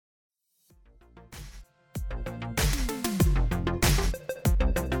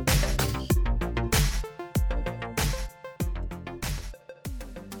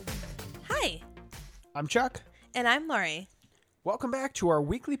I'm Chuck. And I'm Lori. Welcome back to our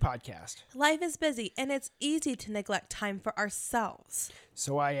weekly podcast. Life is busy, and it's easy to neglect time for ourselves.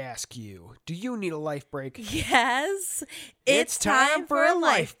 So I ask you, do you need a life break? Yes, it's time for a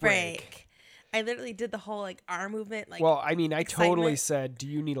life break. I literally did the whole arm movement. Well, I mean, I excitement. totally said, do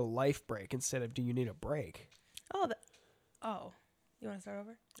you need a life break instead of do you need a break? Oh, you want to start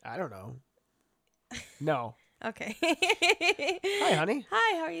over? I don't know. No. Okay. Hi, honey.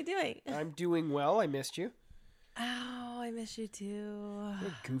 Hi, how are you doing? I'm doing well. I missed you. Oh, I miss you too. What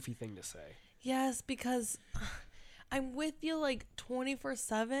a goofy thing to say. Yes, because I'm with you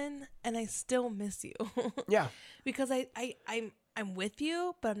 24/7, and I still miss you. Yeah. Because I'm with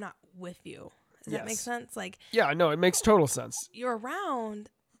you, but I'm not with you. Does that make sense? Yeah, no, it makes total sense. You're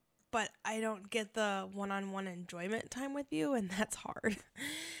around, but I don't get the one-on-one enjoyment time with you, and that's hard.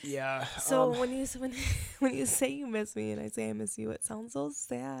 Yeah. So when you say you miss me and I say I miss you, it sounds so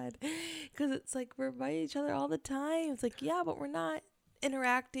sad because it's we're by each other all the time. It's yeah, but we're not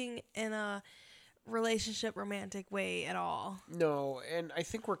interacting in a relationship romantic way at all. No, and I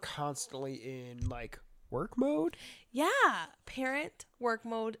think we're constantly in work mode. Yeah, parent, work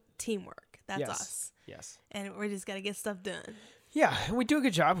mode, teamwork. That's us. Yes. And we just got to get stuff done. Yeah, and we do a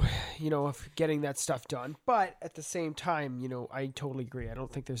good job, of getting that stuff done. But at the same time, I totally agree. I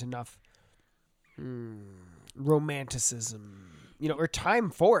don't think there's enough romanticism, or time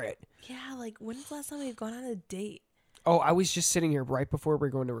for it. Yeah, when's the last time we've gone on a date? Oh, I was just sitting here right before we were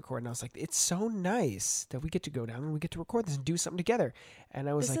going to record, and I was like, it's so nice that we get to go down and we get to record this and do something together. And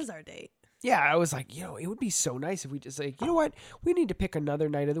I was This is our date. Yeah, I was like, it would be so nice if we just you know what? We need to pick another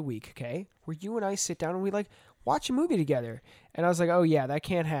night of the week, okay? Where you and I sit down and we watch a movie together. And I was like, oh yeah, that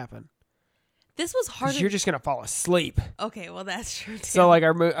can't happen. This was hard. You're just going to fall asleep. Okay, well that's true too. So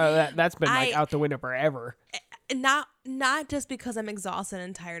that's been out the window forever. Not just because I'm exhausted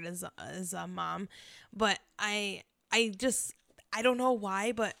and tired as a mom, but I don't know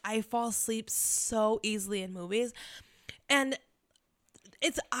why, but I fall asleep so easily in movies. And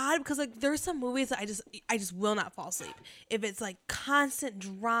it's odd because there's some movies that I just will not fall asleep. If it's constant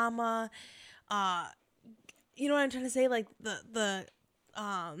drama, you know what I'm trying to say?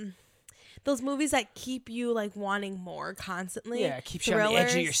 Those movies that keep you wanting more constantly. Yeah, keeps you on the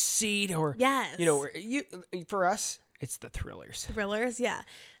edge of your seat, or yes, for us, it's the thrillers. Thrillers, yeah.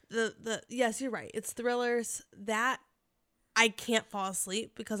 Yes, you're right. It's thrillers that I can't fall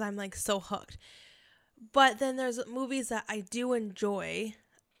asleep because I'm so hooked. But then there's movies that I do enjoy,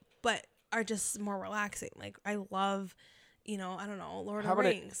 but are just more relaxing. I love, I don't know, Lord of the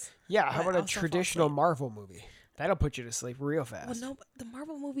Rings. How about a traditional Marvel movie? That'll put you to sleep real fast. Well, no, but the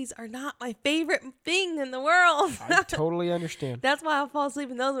Marvel movies are not my favorite thing in the world. I totally understand. That's why I fall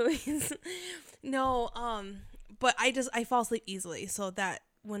asleep in those movies. No, but I fall asleep easily. So that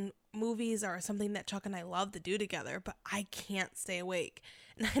when movies are something that Chuck and I love to do together, but I can't stay awake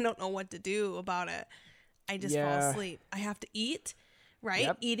and I don't know what to do about it. I just fall asleep. I have to eat, right?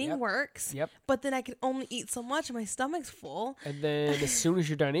 Yep, Eating works. Yep. But then I can only eat so much and my stomach's full. And then as soon as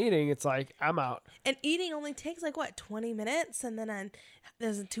you're done eating, it's I'm out. And eating only takes 20 minutes, and then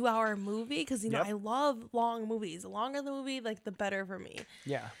there's a 2-hour movie because I love long movies. The longer the movie, the better for me.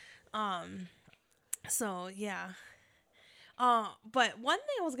 Yeah. So yeah. But one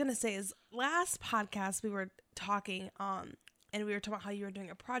thing I was gonna say is last podcast we were talking and we were talking about how you were doing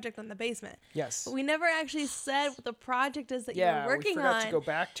a project on the basement. Yes. But we never actually said what the project is that you were working on. Yeah, we forgot to go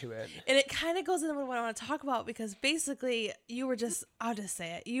back to it. And it kind of goes into what I want to talk about because basically you were just, I'll just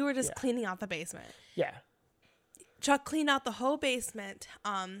say it, you were just cleaning out the basement. Yeah. Chuck cleaned out the whole basement.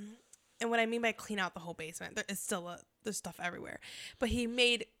 And what I mean by clean out the whole basement, there is still there's stuff everywhere. But he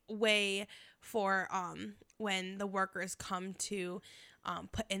made way for when the workers come to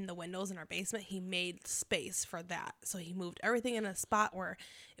put in the windows in our basement. He made space for that. So he moved everything in a spot where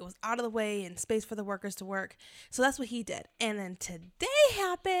it was out of the way and space for the workers to work. So that's what he did. And then today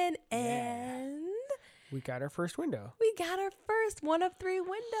happened and we got our first window. We got our first one of 3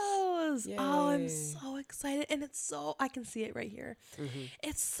 windows. Yay. Oh, I'm so excited. And I can see it right here. Mm-hmm.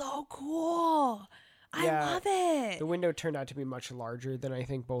 It's so cool. I love it. The window turned out to be much larger than I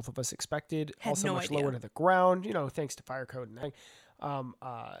think both of us expected. Had also no much idea. lower to the ground, thanks to fire code and everything.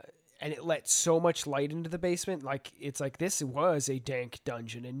 And it let so much light into the basement. It's this was a dank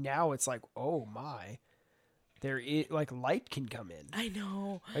dungeon, and now it's oh my. There is light can come in. I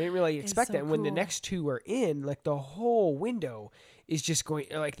know. I didn't really expect so that. And when the cool. next 2 are in, the whole window is just going,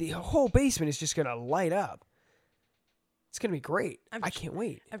 the whole basement is just going to light up. It's going to be great. I can't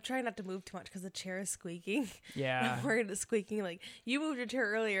wait. I'm trying not to move too much because the chair is squeaking. Yeah. I'm worried it's squeaking. Like, you moved your chair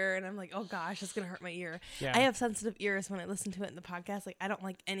earlier, and I'm like, oh gosh, it's going to hurt my ear. Yeah. I have sensitive ears when I listen to it in the podcast. Like, I don't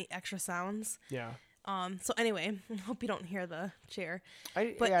like any extra sounds. Yeah. So anyway, I hope you don't hear the chair.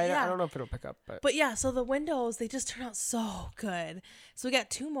 I But I don't know if it'll pick up, but yeah, so the windows, they just turn out so good. So we got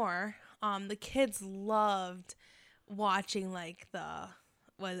 2 more. The kids loved watching like the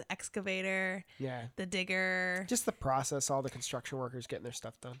excavator, yeah, the digger. just the process, all the construction workers getting their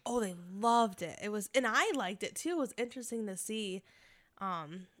stuff done. Oh, they loved it. It was, and I liked it too. It was interesting to see.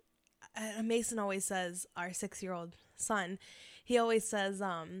 Mason always says, our 6-year-old son, he always says,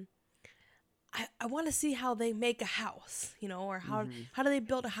 I want to see how they make a house, or how do they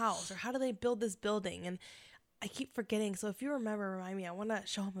build a house, or how do they build this building? And I keep forgetting. So if you remember, remind me. I want to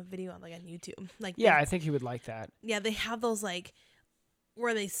show him a video on YouTube. Like, Yeah, I think he would like that. yeah, they have those like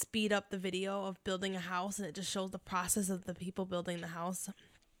where they speed up the video of building a house, and it just shows the process of the people building the house.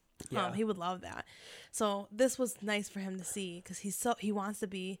 Yeah. He would love that. So this was nice for him to see, because he wants to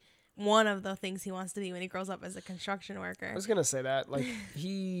be, one of the things he wants to be when he grows up, as a construction worker. I was gonna say that, like,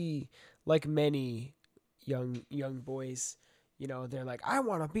 he, like many young boys, they're like, I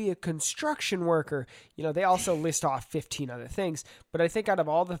want to be a construction worker. They also list off 15 other things, but I think out of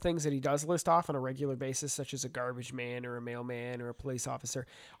all the things that he does list off on a regular basis, such as a garbage man or a mailman or a police officer,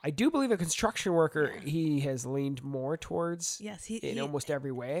 I do believe a construction worker he has leaned more towards. Yes, in almost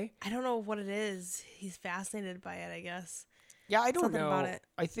every way. I don't know what it is. He's fascinated by it, I guess. Yeah, I don't Something know. about it.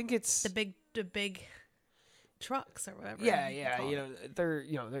 I think it's The big trucks or whatever. yeah, you yeah. call it. They're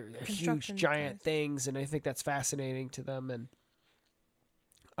they're huge, Construction giant cars. things, and I think that's fascinating to them. And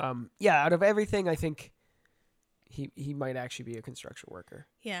yeah, out of everything, I think he might actually be a construction worker.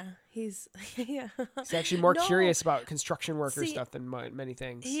 Yeah, he's yeah. He's actually more No, curious about construction worker see, stuff than many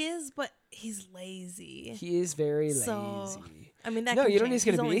things. He is, but he's lazy. He is very So, lazy. I mean, that No, can you know what change.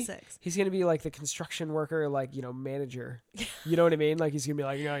 he's gonna only be? 6. He's gonna be like the construction worker, like manager. You know what I mean? Like he's gonna be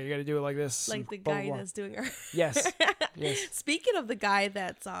like, no, you got to do it like this. Like and the blah, guy blah, blah. that's doing our. Yes. Yes. Speaking of the guy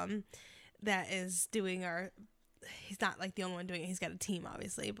that is doing our, he's not like the only one doing it. He's got a team,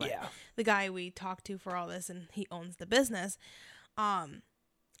 obviously, but Yeah. the guy we talked to for all this, and he owns the business. I'm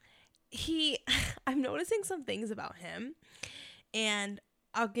noticing some things about him, and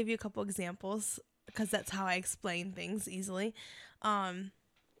I'll give you a couple examples, because that's how I explain things easily.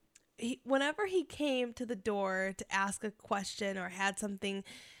 Whenever he came to the door to ask a question, or had something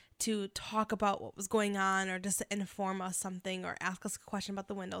to talk about what was going on, or just to inform us something, or ask us a question about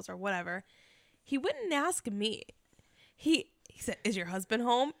the windows or whatever, he wouldn't ask me. He said, "Is your husband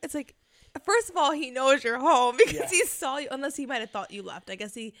home?" It's like, first of all, he knows you're home because he saw you, unless he might have thought you left. I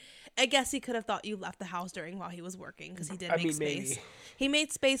guess he could have thought you left the house while he was working, because he did make space. Maybe. He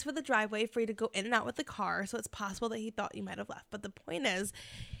made space for the driveway for you to go in and out with the car, so it's possible that he thought you might have left. But the point is,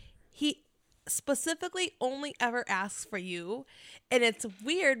 he specifically only ever asks for you, and it's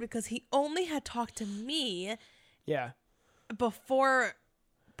weird because he only had talked to me Yeah.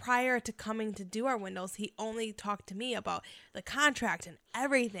 prior to coming to do our windows. He only talked to me about the contract and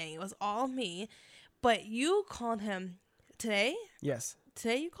everything. It was all me. But you called him today? Yes.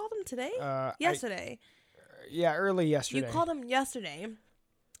 Today? You called him today? Uh, Yesterday. Yeah, early yesterday. You called him yesterday,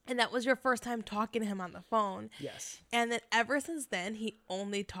 and that was your first time talking to him on the phone. Yes. And then ever since then, he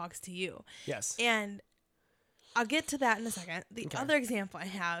only talks to you. Yes. And I'll get to that in a second. The Okay. other example I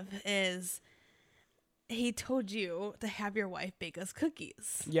have is he told you to have your wife bake us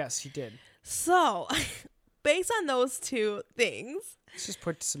cookies. Yes, he did. So, based on those 2 things, Let's just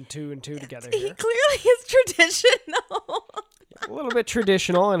put some 2 and 2 together he here. clearly is traditional. A little bit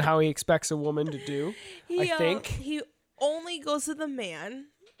traditional in how he expects a woman to do. I think. He only goes to the man,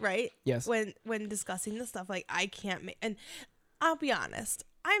 right? Yes. When discussing the stuff, like, I can't make, and I'll be honest,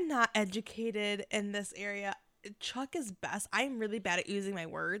 I'm not educated in this area. Chuck is best. I'm really bad at using my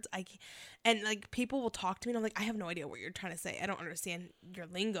words. And like, people will talk to me and I'm like, I have no idea what you're trying to say. I don't understand your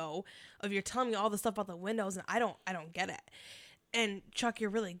lingo of you're telling me all the stuff about the windows, and I don't get it. And Chuck,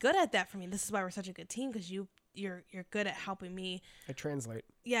 you're really good at that for me. This is why we're such a good team, because you're good at helping me. I translate.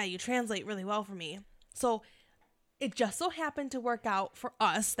 Yeah, you translate really well for me. So it just so happened to work out for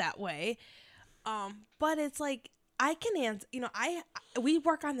us that way. But it's like, I can answer, we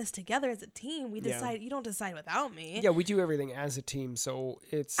work on this together as a team. We decide, you don't decide without me. Yeah, we do everything as a team, so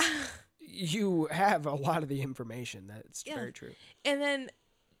it's you have a lot of the information. That's very true. And then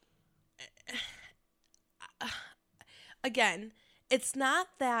again, it's not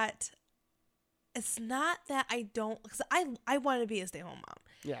that I don't, because I want to be a stay-at-home mom.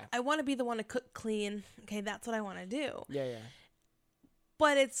 Yeah. I want to be the one to cook, clean. Okay, that's what I want to do. Yeah, yeah.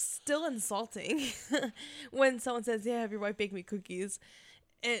 But it's still insulting when someone says, "Yeah, have your wife bake me cookies,"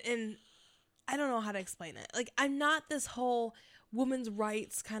 and I don't know how to explain it. Like, I'm not this whole women's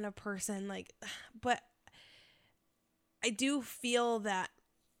rights kind of person. Like, but I do feel that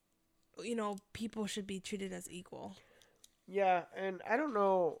people should be treated as equal. Yeah, and I don't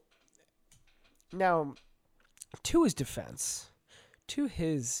know. Now, to his defense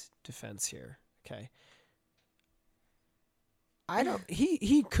here, okay. I don't.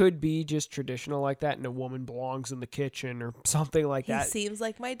 He could be just traditional like that, and a woman belongs in the kitchen or something like that. He seems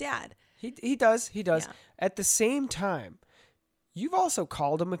like my dad. He does. Yeah. At the same time, you've also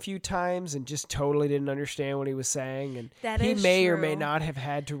called him a few times and just totally didn't understand what he was saying, and he may or may not have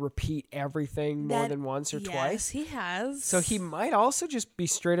had to repeat everything more than once or twice. Yes, he has. So he might also just be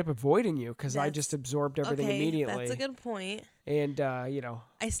straight up avoiding you because I just absorbed everything immediately. That's a good point. And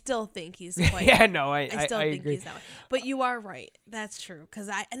I still think he's quite. Yeah, no, I still think agree. he's that way. But you are right. That's true. Because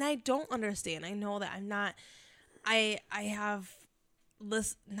I don't understand. I know that I'm not. I have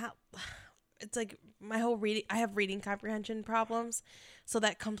not. It's like my whole reading. I have reading comprehension problems, so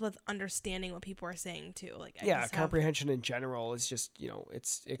that comes with understanding what people are saying too. Like comprehension in general is just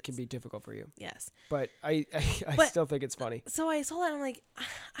it can be difficult for you. Yes, but I still think it's funny. So I saw that and I'm like,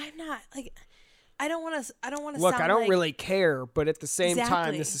 I'm not like. I don't want to. Look, sound I don't like, really care, but at the same time,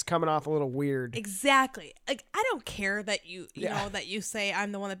 Exactly. this is coming off a little weird. Exactly. Like I don't care that you know that you say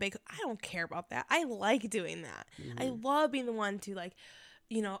I'm the one that bakes. I don't care about that. I like doing that. I love being the one to like,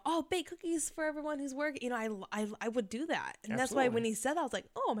 bake cookies for everyone who's working. I would do that, and that's why when he said that, I was like,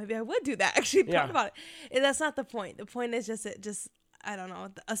 oh, maybe I would do that. Actually, thought about it. And that's not the point. The point is just I don't know,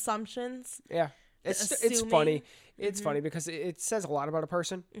 the assumptions. Yeah, it's funny. It's funny because it says a lot about a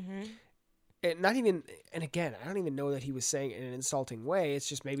person. Mm-hmm. Not even, and again, I don't even know that he was saying it in an insulting way. It's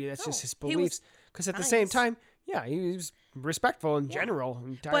just maybe that's just his beliefs. Because at the same time, he was respectful in general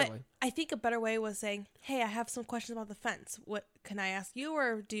entirely. But I think a better way was saying, "Hey, I have some questions about the fence. What can I ask you,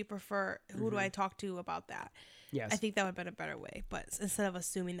 or do you prefer? Who do I talk to about that?" Yes, I think that would have been a better way. But instead of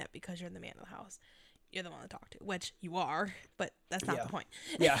assuming that because you're the man of the house, you're the one to talk to, which you are, but that's not the point.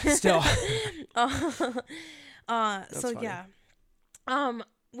 Yeah, still.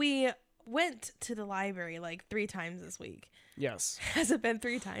 We went to the library like 3 times this week. Yes. Has it been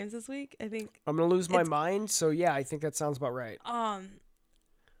 3 times this week? I think I'm gonna lose my mind. So yeah, I think that sounds about right.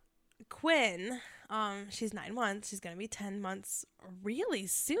 Quinn, she's 9 months. She's gonna be 10 months really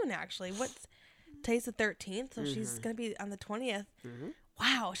soon. Actually, today's the 13th, so she's gonna be on the 20th. Mm-hmm.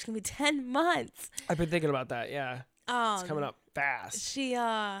 Wow, she's gonna be 10 months. I've been thinking about that. Yeah, it's coming up fast. She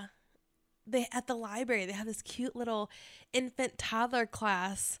they at the library they have this cute little infant toddler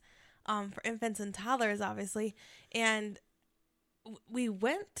class. For infants and toddlers, obviously, and we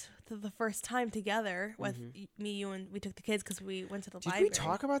went to the first time together with me, you, and we took the kids because we went to the library. Did we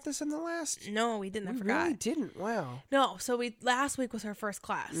talk about this in the last? No, we didn't. I forgot. We really didn't. Wow. No, so last week was her first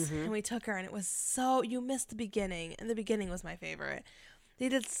class, and we took her, and it was you missed the beginning, and the beginning was my favorite. They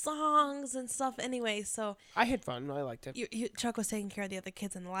did songs and stuff anyway, so I had fun. I liked it. Chuck was taking care of the other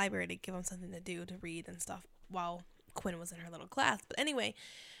kids in the library to give them something to do, to read and stuff, while Quinn was in her little class. But anyway.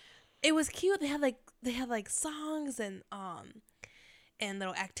 It was cute. They had like songs and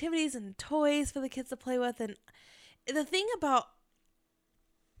little activities and toys for the kids to play with. And the thing about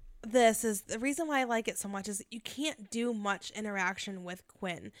this is the reason why I like it so much is you can't do much interaction with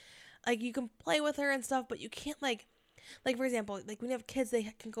Quinn. Like you can play with her and stuff, but you can't like for example, like when you have kids,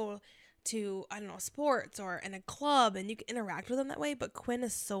 they can go to, I don't know, sports or in a club and you can interact with them that way, but Quinn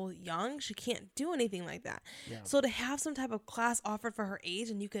is so young, she can't do anything like that. Yeah. So to have some type of class offered for her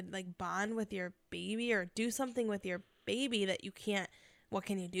age and you could like bond with your baby or do something with your baby that you can't, what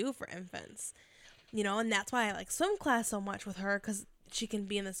can you do for infants? And that's why I like swim class so much with her, because she can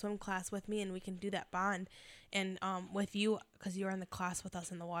be in the swim class with me and we can do that bond. And with you, because you're in the class with us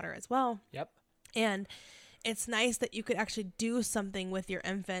in the water as well. Yep. And it's nice that you could actually do something with your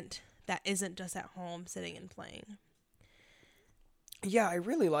infant that isn't just at home sitting and playing. Yeah, I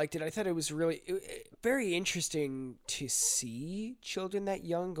really liked it. I thought it was really very interesting to see children that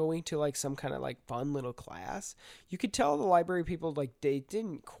young going to like some kind of like fun little class. You could tell the library people like they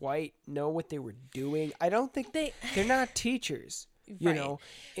didn't quite know what they were doing. I don't think they're not teachers, you know.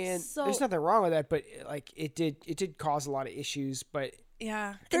 And there's nothing wrong with that, but like it did cause a lot of issues, but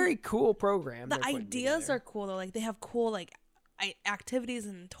yeah. Very cool program. The ideas are cool though. Like they have cool like activities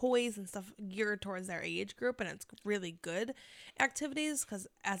and toys and stuff geared towards their age group, and it's really good activities because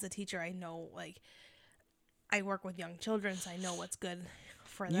as a teacher I know, like I work with young children, so I know what's good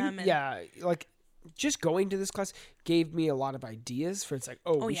for them. Like just going to this class gave me a lot of ideas for, it's like,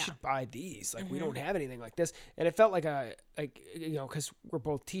 we should buy these. Like we don't have anything like this. And it felt like because we're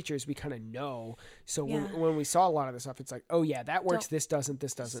both teachers, we kind of know. So when we saw a lot of this stuff, it's like, that works. This doesn't.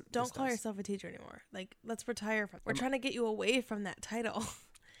 Don't call yourself a teacher anymore. Like, let's retire from. We're trying to get you away from that title.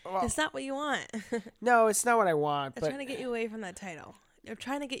 Well, it's not what you want. No, it's not what I want. I'm trying to get you away from that title. They're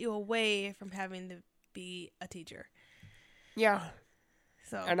trying to get you away from having to be a teacher. Yeah.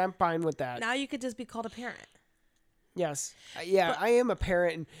 So And I'm fine with that. now you could just be called a parent. Yes. Yeah, I am a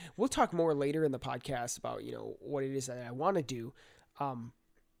parent, and we'll talk more later in the podcast about, what it is that I want to do.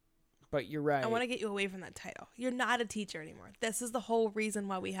 But you're right. I want to get you away from that title. You're not a teacher anymore. This is the whole reason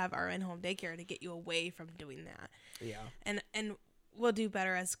why we have our in-home daycare, to get you away from doing that. Yeah. And we'll do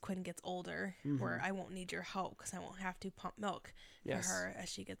better as Quinn gets older, where I won't need your help because I won't have to pump milk for her as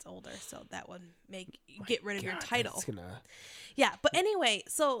she gets older. So that would get rid of your title. Yeah, but anyway,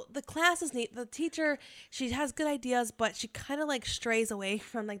 so the class is neat. The teacher, she has good ideas, but she kind of like strays away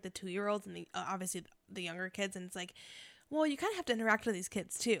from like the 2-year-olds and obviously the younger kids. And it's like, well, you kind of have to interact with these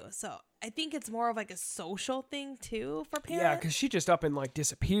kids too. So I think it's more of like a social thing too for parents. Yeah, because she just up and like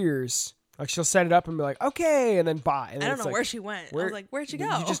disappears. Like she'll set it up and be like, okay, and then bye. And I then don't know where she went. I was like, where'd she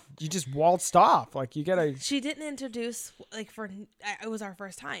go? You just waltzed off. Like you gotta. She didn't introduce it was our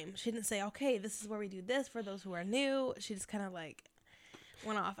first time. She didn't say, okay, this is where we do this for those who are new. She just kind of like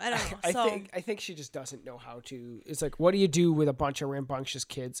went off. I don't know. I think she just doesn't know how to. It's like, what do you do with a bunch of rambunctious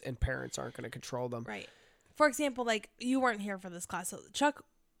kids and parents aren't going to control them? Right. For example, like you weren't here for this class, so Chuck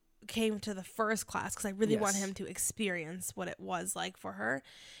came to the first class because I really want him to experience what it was like for her,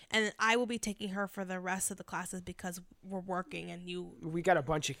 and I will be taking her for the rest of the classes because we're working and we got a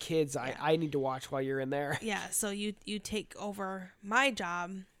bunch of kids. Yeah. I need to watch while you're in there. Yeah, so you take over my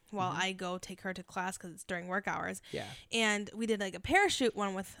job while I go take her to class because it's during work hours. Yeah, and we did like a parachute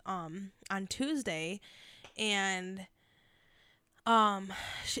one with on Tuesday, and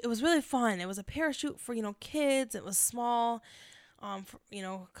it was really fun. It was a parachute for kids. It was small.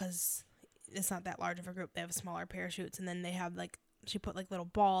 Because it's not that large of a group. They have smaller parachutes, and then they have she put like little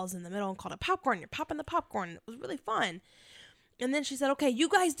balls in the middle and called it popcorn. You're popping the popcorn. It was really fun. And then she said, okay, you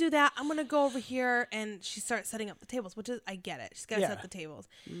guys do that. I'm going to go over here. And she starts setting up the tables, which is, I get it. She's got to set the tables.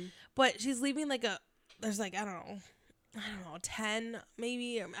 Mm-hmm. But she's leaving there's I don't know, 10,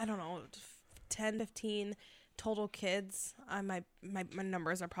 maybe, I don't know, 10, 15 total kids. My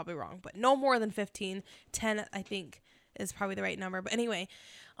numbers are probably wrong, but no more than 15. 10, I think, is probably the right number. But anyway,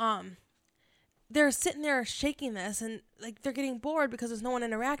 they're sitting there shaking this, and they're getting bored because there's no one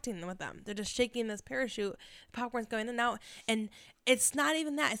interacting with them. They're just shaking this parachute. Popcorn's going in and out, and it's not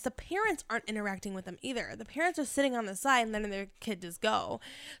even that. It's the parents aren't interacting with them either. The parents are sitting on the side and letting their kid just go.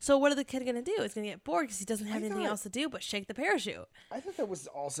 So what are the kid going to do? He's going to get bored because he doesn't have anything else to do but shake the parachute. I thought that was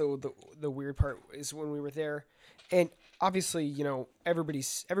also the weird part is when we were there, and obviously,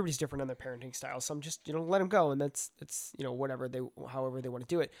 everybody's different on their parenting style. So I'm just, let them go. And it's however they want to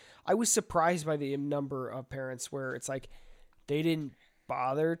do it. I was surprised by the number of parents where it's like, they didn't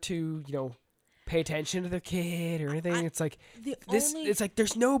bother to, pay attention to their kid or anything. It's like it's like,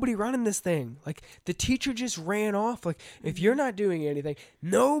 there's nobody running this thing. Like the teacher just ran off. Like if you're not doing anything,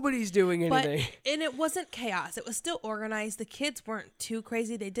 nobody's doing anything. And it wasn't chaos. It was still organized. The kids weren't too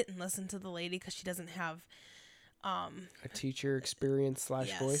crazy. They didn't listen to the lady because she doesn't have, a teacher experience /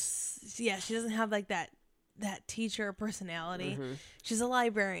 voice. Yeah, she doesn't have that teacher personality. Mm-hmm. She's a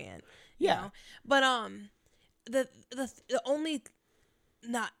librarian. Yeah. But the only,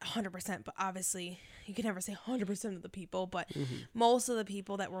 not 100%, but obviously you can never say 100% of the people, but most of the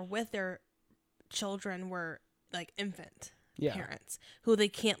people that were with their children were infant parents who they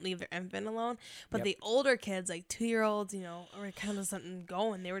can't leave their infant alone. But the older kids, 2-year-olds, were kind of something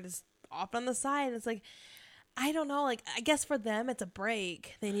going. They were just off on the side. And it's I don't know, I guess for them it's a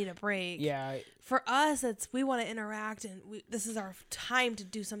break. They need a break. Yeah. For us, we want to interact, and this is our time to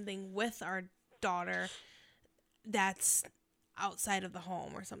do something with our daughter that's outside of the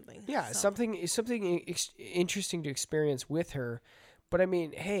home or something. Yeah, so. something interesting to experience with her. But I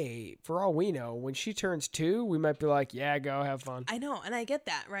mean, hey, for all we know, when she turns 2, we might be like, yeah, go have fun. I know, and I get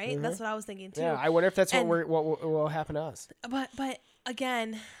that, right? Mm-hmm. That's what I was thinking too. Yeah, I wonder if that's what will happen to us. But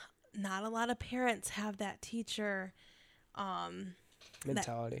again, not a lot of parents have that teacher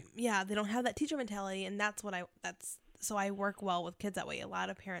mentality. They don't have that teacher mentality, and so I work well with kids that way. A lot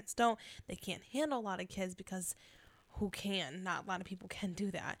of parents don't. They can't handle a lot of kids because who can? Not a lot of people can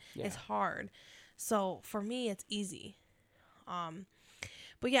do that. Yeah. It's hard. So for me, it's easy.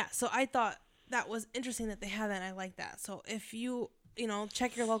 But yeah, so I thought that was interesting that they have that, and I like that. So if you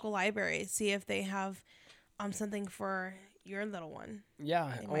check your local library, see if they have something for your little one.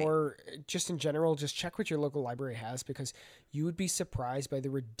 Yeah, or just in general, just check what your local library has, because you would be surprised by the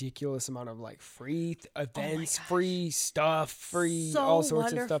ridiculous amount of free events, free stuff, free all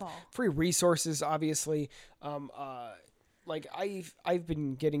sorts of stuff, free resources, obviously. I've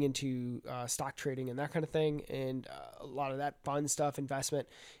been getting into stock trading and that kind of thing, and a lot of that fun stuff, investment,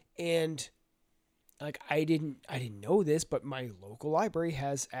 and like I didn't know this, but my local library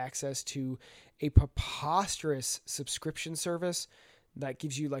has access to a preposterous subscription service that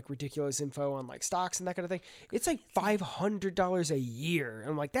gives you like ridiculous info on like stocks and that kind of thing. It's like $500 a year. And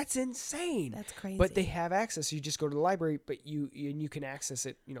I'm like, that's insane. That's crazy. But they have access. You just go to the library, but you can access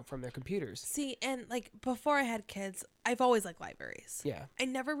it, from their computers. See, and like before I had kids, I've always liked libraries. Yeah. I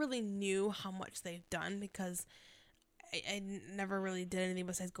never really knew how much they've done because I never really did anything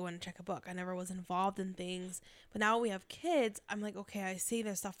besides go in and check a book. I never was involved in things. But now we have kids. I'm like, okay, I see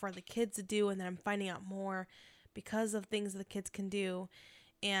there's stuff for the kids to do, and then I'm finding out more because of things the kids can do.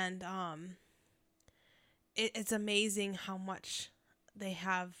 And it's amazing how much they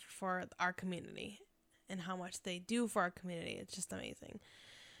have for our community and how much they do for our community. It's just amazing.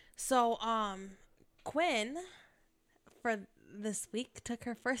 So Quinn, for this week, took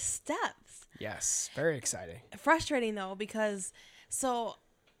her first steps. Yes, very exciting. Frustrating though, because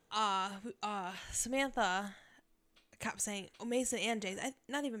Samantha kept saying, Mason and Jace,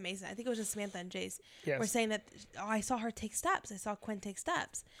 not even Mason, I think it was just Samantha and Jace, were saying that, I saw her take steps. I saw Quinn take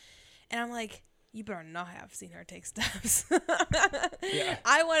steps. And I'm like, you better not have seen her take steps. Yeah.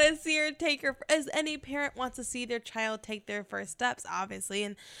 I want to see her take her, as any parent wants to see their child take their first steps, obviously.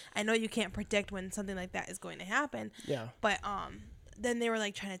 And I know you can't predict when something like that is going to happen. Yeah. But then they were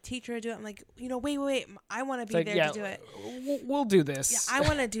like trying to teach her to do it. I'm like, wait, I want to be there to do it. We'll do this. Yeah, I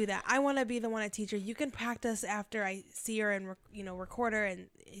want to do that. I want to be the one to teach her. You can practice after I see her and record her and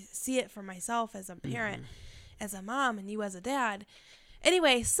see it for myself as a parent, as a mom, and you as a dad.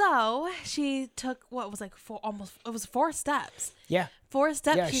 Anyway, so she took what was like 4 steps. Yeah. 4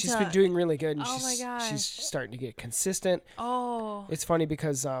 steps. Yeah, she's been doing really good. And oh my gosh. She's starting to get consistent. Oh. It's funny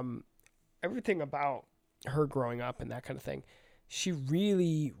because everything about her growing up and that kind of thing, she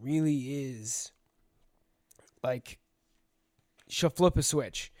really, really is like, she'll flip a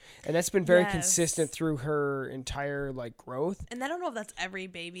switch. And that's been very consistent through her entire like growth. And I don't know if that's every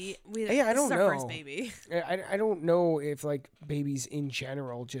baby. I don't know. First baby. I don't know if like babies in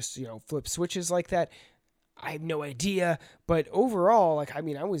general just, flip switches like that. I have no idea. But overall, like, I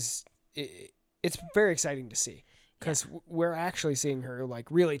mean, it's very exciting to see. Because we're actually seeing her like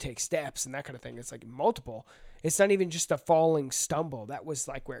really take steps and that kind of thing. It's like multiple. It's not even just a falling stumble. That was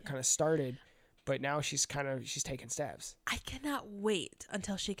like where it kind of started. But now she's taking steps. I cannot wait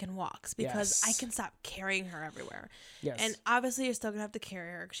until she can walk because I can stop carrying her everywhere. Yes. And obviously you're still going to have to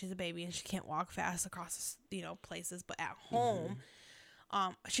carry her because she's a baby and she can't walk fast across, places. But at home,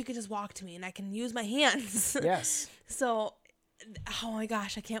 she could just walk to me and I can use my hands. Yes. So, oh my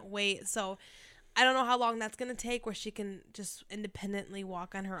gosh, I can't wait. So I don't know how long that's going to take where she can just independently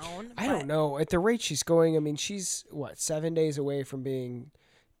walk on her own. I don't know. At the rate she's going, I mean, she's 7 days away from being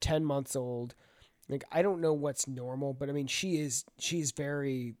 10 months old. Like, I don't know what's normal, but I mean, she's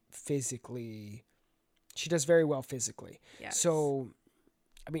very physically, she does very well physically. Yes. So,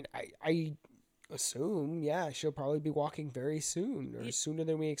 I mean, I assume, she'll probably be walking very soon or sooner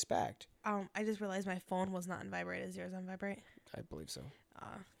than we expect. I just realized my phone was not on vibrate. Is yours on vibrate? I believe so.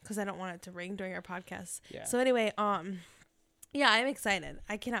 Because I don't want it to ring during our podcast. Yeah. So anyway, I'm excited.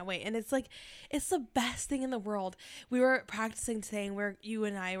 I cannot wait. And it's like, it's the best thing in the world. We were practicing today where you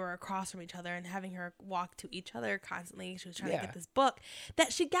and I were across from each other and having her walk to each other constantly. She was trying to get this book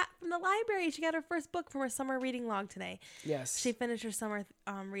that she got from the library. She got her first book from her summer reading log today. Yes. She finished her summer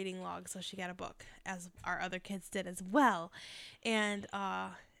reading log, so she got a book, as our other kids did as well. And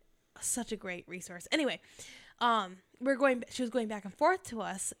such a great resource. Anyway, she was going back and forth to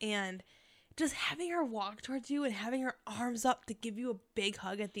us, and just having her walk towards you and having her arms up to give you a big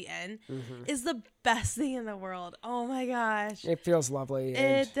hug at the end is the best thing in the world. Oh my gosh. It feels lovely.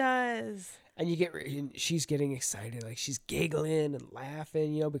 It does. And she's getting excited. Like, she's giggling and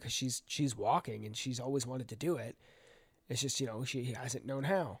laughing, because she's walking and she's always wanted to do it. It's just, she hasn't known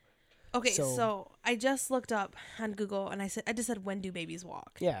how. Okay, so I just looked up on Google and I just said, when do babies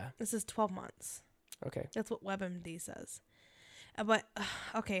walk? Yeah. This is 12 months. Okay. That's what WebMD says. But,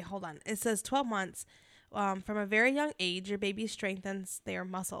 okay, hold on. It says 12 months. From a very young age, your baby strengthens their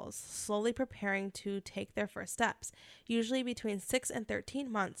muscles, slowly preparing to take their first steps. Usually between 6 and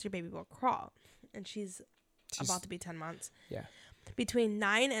 13 months, your baby will crawl. And she's about to be 10 months. Yeah. Between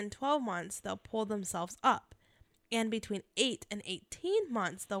 9 and 12 months, they'll pull themselves up. And between 8 and 18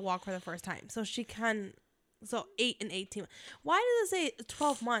 months, they'll walk for the first time. So 8 and 18. Why does it say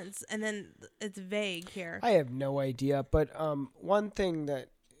 12 months and then it's vague here? I have no idea. But one thing that,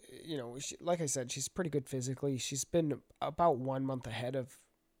 like I said, she's pretty good physically. She's been about 1 month ahead of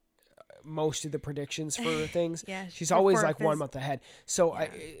most of the predictions for things. Yeah, She's always before like it 1 is- month ahead. So Yeah.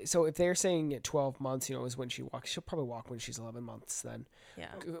 so if they're saying at 12 months, is when she walks, she'll probably walk when she's 11 months then. Yeah.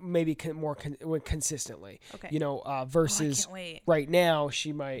 Maybe more consistently. Okay. Versus can't wait. right now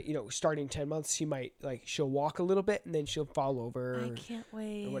she might, starting 10 months, she might she'll walk a little bit and then she'll fall over I can't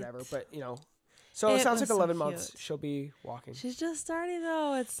wait. or whatever. But so it It sounds was like so 11 months cute. she'll be walking. She's just starting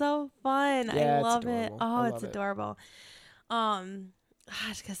though. It's so fun. Yeah, I it's love it. adorable. Oh, I it's love it. adorable.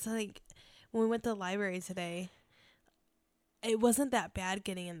 Gosh, cause like when we went to the library today, it wasn't that bad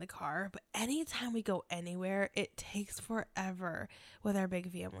getting in the car, but anytime we go anywhere, it takes forever with our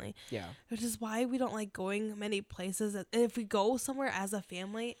big family. Yeah. Which is why we don't like going many places. If we go somewhere as a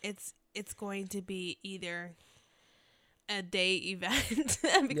family, it's going to be either a day event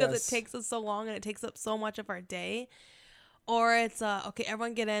because Yes. it takes us so long and it takes up so much of our day. Or it's okay,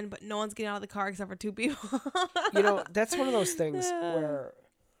 everyone get in, but no one's getting out of the car except for 2 people. That's one of those things where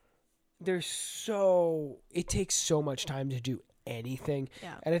it takes so much time to do anything.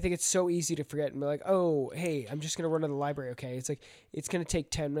 Yeah. And I think it's so easy to forget and be like, oh, hey, I'm just going to run to the library. Okay. It's like, it's going to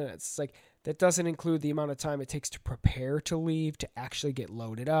take 10 minutes. It's like, that doesn't include the amount of time it takes to prepare to leave, to actually get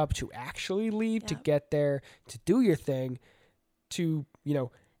loaded up, to actually leave, to Yep. get there, to do your thing, to, And-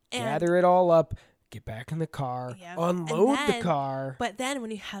 gather it all up, get back in the car, Yeah. unload And the then- car. But then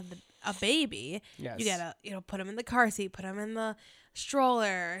when you have a baby, Yes. you gotta put them in the car seat, put them in the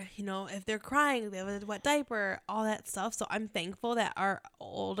stroller. If they're crying, they have a wet diaper, all that stuff. So I'm thankful that our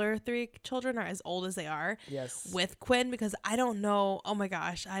older 3 children are as old as they are Yes. with Quinn, because I don't know. Oh my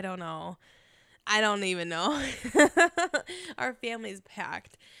gosh, I don't know. I don't even know. Our family's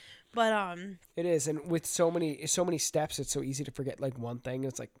packed, but It is, and with so many steps, it's so easy to forget like one thing.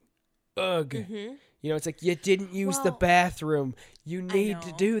 It's like, ugh, it's like you didn't use the Well, bathroom. You need to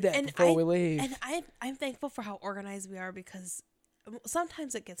know. do that And before we leave. And I'm thankful for how organized we are, because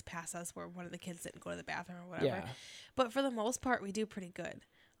sometimes it gets past us where one of the kids didn't go to the bathroom or whatever. Yeah. But for the most part, we do pretty good.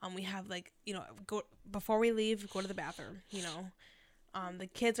 We have go before we leave, go to the bathroom. The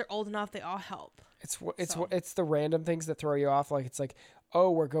kids are old enough; they all help. It's the random things that throw you off. Like it's like, oh,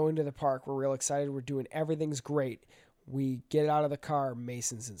 we're going to the park. We're real excited. We're doing everything's great. We get out of the car,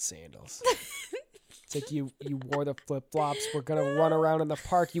 Masons and sandals. It's like you wore the flip flops. We're gonna run around in the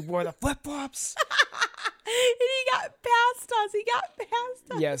park. You wore the flip flops. And he got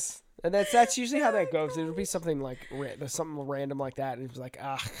past us. Yes, and that's usually how that goes. It'll be something like there's something random like that, and it's like,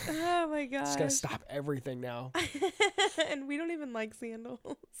 Oh my gosh. just gotta stop everything now. And we don't even like sandals.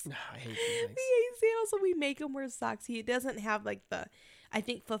 I hate these He things. hates sandals, so we make him wear socks. He doesn't have I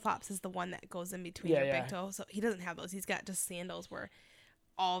think flip flops is the one that goes in between your big toe. So he doesn't have those. He's got just sandals where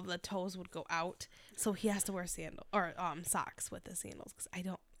all the toes would go out. So he has to wear socks with the sandals,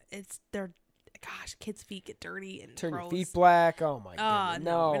 because gosh, kids' feet get dirty and Turn gross. your feet black. Oh my god.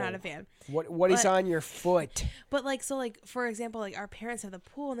 No, we're not a fan. What is But- on your foot? But for example, our parents have the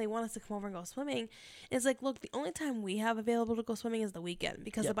pool and they want us to come over and go swimming. It's like, look, the only time we have available to go swimming is the weekend,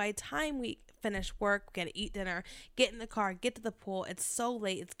 because Yep. by the time we finish work, we gotta eat dinner, get in the car, get to the pool. It's so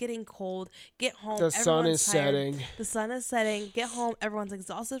late. It's getting cold. Get home. The sun everyone's is tired. setting. The sun is setting. Get home. Everyone's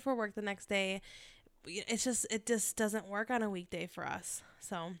exhausted for work the next day. It just doesn't work on a weekday for us.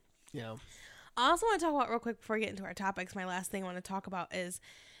 So Yeah. I also want to talk about real quick before we get into our topics. My last thing I want to talk about is,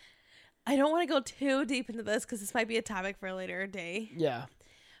 I don't want to go too deep into this because this might be a topic for a later day, Yeah.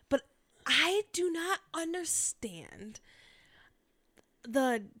 but I do not understand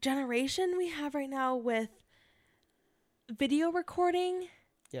the generation we have right now with video recording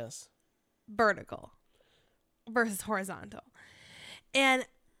Yes. vertical versus horizontal. And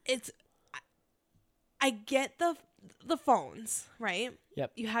I get the phones, right?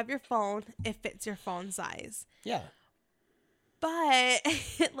 Yep. You have your phone, it fits your phone size. Yeah. But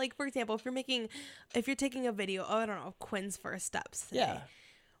like, for example, if you're taking a video, I don't know, of Quinn's first steps today, Yeah.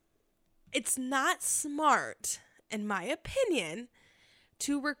 it's not smart, in my opinion,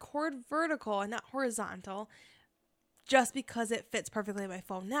 to record vertical and not horizontal just because it fits perfectly on my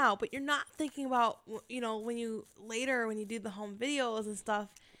phone now. But you're not thinking about, when you do the home videos and stuff,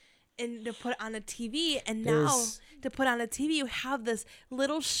 and to put it on a TV, and now There's- to put on a TV, you have this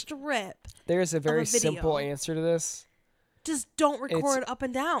little strip. There's a very video. simple answer to this. Just don't record up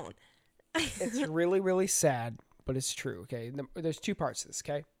and down. It's really, really sad, but it's true. Okay. There's 2 parts to this.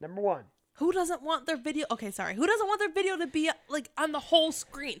 Okay. Number 1. Who doesn't want their video? Okay, sorry. Who doesn't want their video to be like on the whole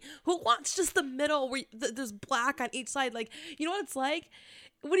screen? Who wants just the middle where there's black on each side? Like, you know what it's like?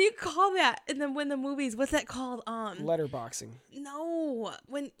 What do you call that? And then when the movies, what's that called? Letterboxing. No,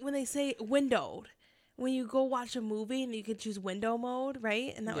 when they say windowed, when you go watch a movie and you can choose window mode,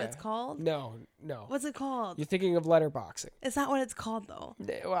 right? Isn't that what it's called? No. What's it called? You're thinking of letterboxing. It's not what it's called though.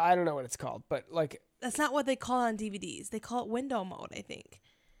 Well, I don't know what it's called, but like That's not what they call it on DVDs. They call it window mode, I think.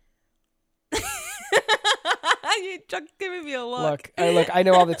 You're just giving me a look. Look, I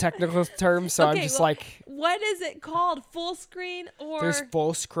know all the technical terms, so Okay, I'm just well, like, what is it called? Full screen or there's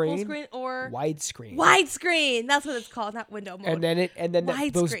full screen or widescreen. widescreen. That's what it's called, not window mode. And then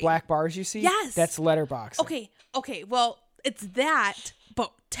those Widescreen. black bars you see? Yes. That's letterboxing. Okay. Well, it's that,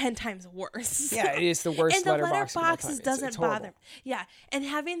 but 10 times worse. Yeah, it is the worst And the letterboxing of all time. letterboxes doesn't it's horrible. bother. Yeah, and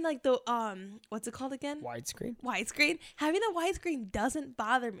having like the what's it called again? Widescreen? Widescreen. Having the widescreen doesn't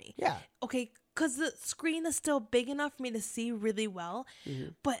bother me. Yeah. Okay, because the screen is still big enough for me to see really well,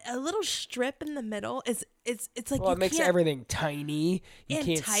 but a little strip in the middle is it's like Well, you it makes can't, everything tiny. You and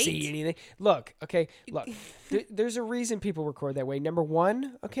can't tight. see anything. Look. There's a reason people record that way. Number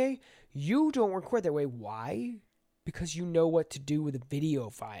one, okay, you don't record that way. Why? Because you know what to do with a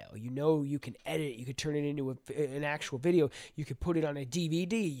video file. You know you can edit it. You can turn it into an actual video. You can put it on a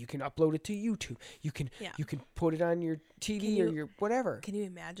DVD. You can upload it to YouTube. You can put it on your TV or your whatever. Can you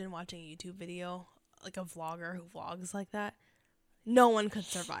imagine watching a YouTube video like a vlogger who vlogs like that? No one could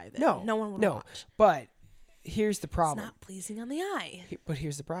survive it. No one would watch. But here's the problem. It's not pleasing on the eye. But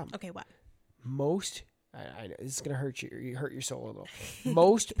here's the problem. Okay, what? Most, I know this is gonna hurt your soul a little.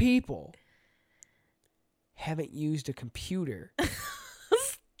 Most people haven't used a computer.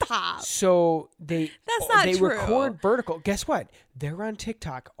 Stop. So they true. record vertical. Guess what? They're on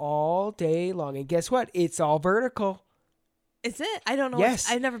TikTok all day long, and guess what? It's all vertical. Is it? I don't know. Yes,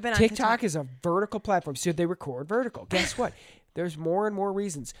 I've never been on TikTok is a vertical platform, so they record vertical. Guess what? There's more and more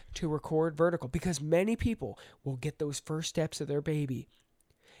reasons to record vertical because many people will get those first steps of their baby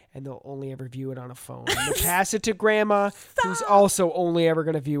and they'll only ever view it on a phone. And they'll pass it to grandma, who's also only ever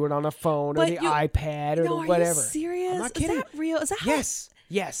going to view it on a phone or the iPad or the whatever. Are you serious? I'm not kidding. Is that real? Is that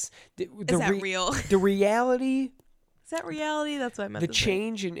Yes. Is that real? The reality, Is that reality? That's what I meant the to say.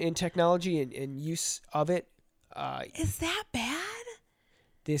 change in technology and use of it, Is that bad?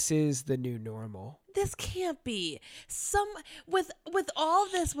 this is the new normal. This can't be. With all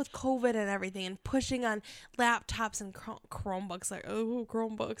this with COVID and everything and pushing on laptops and Chromebooks, like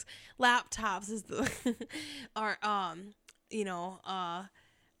Chromebooks, laptops is the are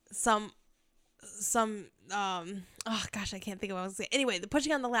some oh gosh, I can't think of what I was saying. Anyway, the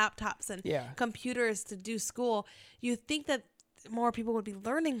pushing on the laptops and computers to do school, you think that more people would be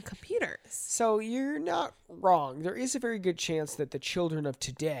learning computers. So you're not wrong. There is a very good chance that the children of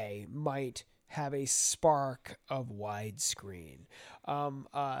today might have a spark of widescreen.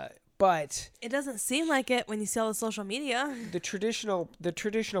 But it doesn't seem like it when you see all the social media. The traditional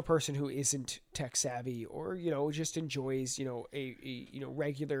person who isn't tech savvy or just enjoys a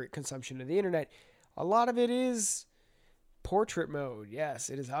regular consumption of the internet, a lot of it is portrait mode.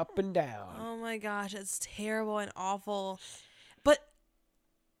 Yes, it is up and down. Oh my gosh, it's terrible and awful. But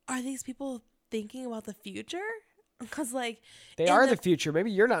are these people thinking about the future? Because they are the future.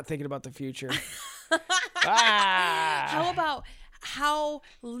 Maybe you're not thinking about the future. How about how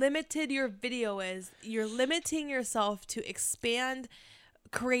limited your video is? You're limiting yourself to expand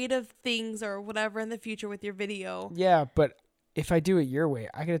creative things or whatever in the future with your video. Yeah, but if I do it your way,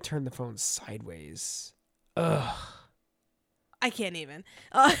 I gotta turn the phone sideways. Ugh. I can't even.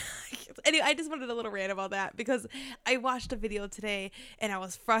 Anyway, I just wanted a little rant about that because I watched a video today and I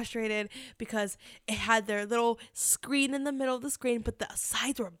was frustrated because it had their little screen in the middle of the screen, but the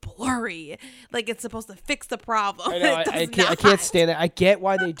sides were blurry. Like it's supposed to fix the problem. I know. I can't stand it. I get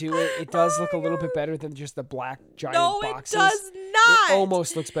why they do it. It does look a little bit better than just the black giant boxes. No, it does not. It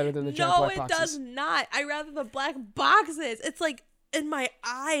almost looks better than the giant black boxes. No, it does not. I rather the black boxes. It's like in my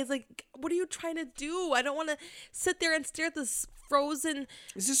eyes. Like, what are you trying to do? I don't want to sit there and stare at this frozen.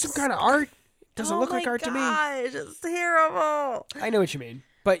 Is this some kind of art? Doesn't look like art to me. Oh my gosh, it's terrible. I know what you mean.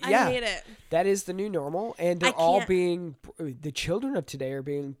 But yeah, I hate it. That is the new normal. And they're all the children of today are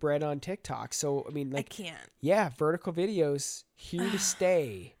being bred on TikTok. So, I mean, I can't. Yeah, vertical videos here to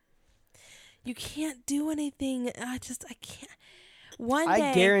stay. You can't do anything. I can't. One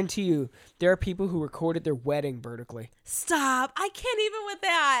day. I guarantee you, there are people who recorded their wedding vertically. Stop. I can't even with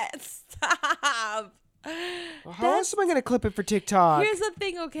that. Stop. Well, how else am I going to clip it for TikTok? Here's the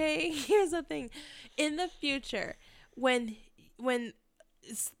thing, okay? Here's the thing. In the future, when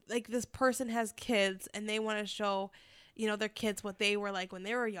like this person has kids and they want to show, their kids what they were like when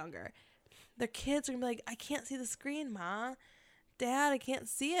they were younger, their kids are going to be like, I can't see the screen, Ma. Dad, I can't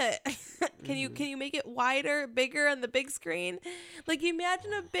see it. Can you make it wider, bigger on the big screen? Like,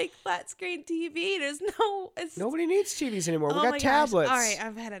 imagine a big flat screen TV. Nobody needs TVs anymore. Oh we got tablets. Gosh. All right,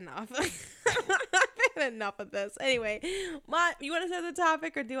 I've had enough. I've Enough of this. Anyway, you want to say the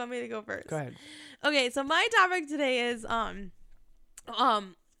topic or do you want me to go first? Go ahead. Okay, so my topic today is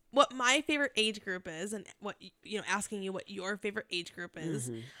what my favorite age group is, and what asking you what your favorite age group is.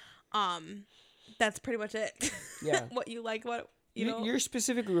 That's pretty much it. Yeah. What you like, what you know. You're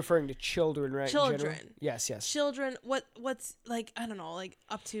specifically referring to children, right? Children. Yes. Children. What's like, I don't know, like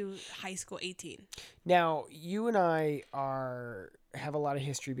up to high school 18. Now, you and I have a lot of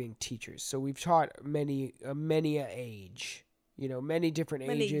history being teachers, so we've taught many a age. Many different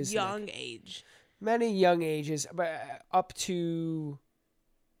ages. Many young ages, but up to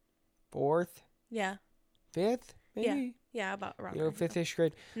 4th, Yeah. 5th, maybe. Yeah, about around there. 5th-ish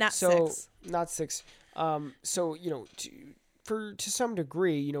grade. Not so, 6. Not 6. So to some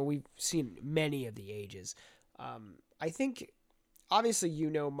degree, we've seen many of the ages. I think, obviously,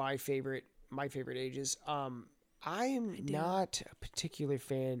 my favorite ages. I am not a particular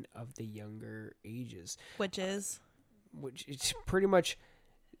fan of the younger ages. Which is? Which it's pretty much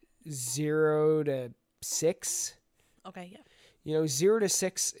 0 to 6. Okay, yeah. 0 to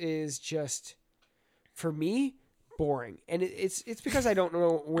 6 is just, for me, boring. And it's because I don't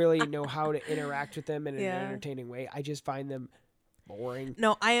really know how to interact with them in an entertaining way. I just find them boring.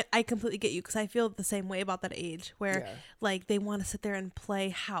 No, I completely get you, because I feel the same way about that age where like they want to sit there and play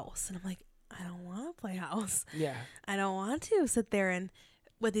house, and I'm like, I don't want to play house. Yeah. I don't want to sit there and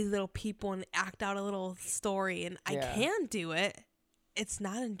with these little people and act out a little story, and I can do it. It's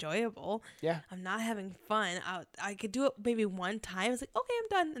not enjoyable. Yeah. I'm not having fun. I could do it maybe one time. It's like, okay,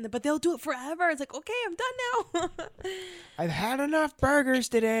 I'm done. But they'll do it forever. It's like, okay, I'm done now. I've had enough burgers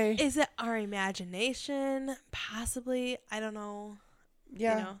today. Is it our imagination? Possibly. I don't know.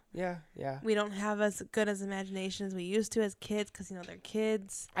 Yeah. Yeah. We don't have as good as imagination as we used to as kids, because, they're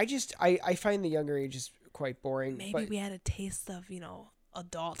kids. I find the younger ages quite boring. Maybe we had a taste of,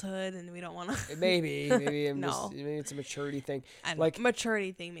 adulthood, and we don't want to. maybe maybe it's a maturity thing.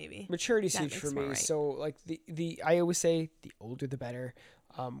 Maturity thing, maybe. Maturity stage for me. Right. So like the I always say the older the better.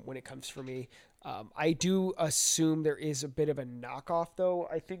 When it comes for me, I do assume there is a bit of a knockoff though.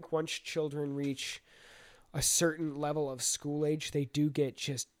 I think once children reach a certain level of school age, they do get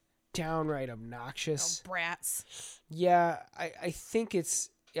just downright obnoxious. Brats. Yeah, I think it's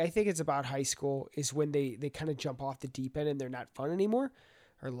about high school is when they kind of jump off the deep end and they're not fun anymore,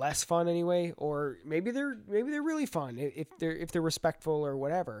 or less fun anyway, or maybe they're really fun if they're respectful or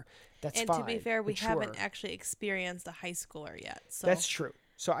whatever. That's fine. And to be fair, we haven't actually experienced a high schooler yet. So that's true.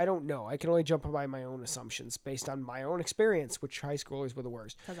 So I don't know. I can only jump by my own assumptions based on my own experience, which high schoolers were the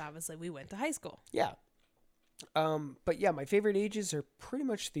worst. Because obviously we went to high school. Yeah. But yeah, my favorite ages are pretty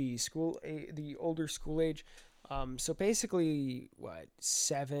much the older school age. So basically,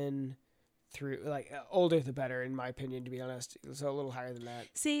 7 through, like, older the better, in my opinion, to be honest. So a little higher than that.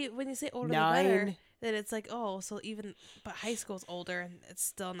 See, when you say older 9, the better, then it's like, but high school's older, and it's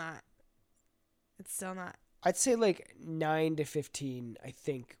still not. I'd say like 9 to 15, I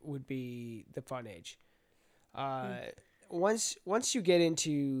think, would be the fun age. Once you get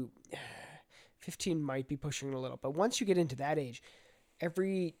into 15 might be pushing a little, but once you get into that age,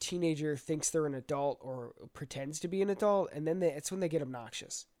 every teenager thinks they're an adult or pretends to be an adult, and then it's when they get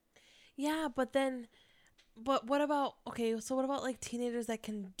obnoxious. Yeah, but what about like teenagers that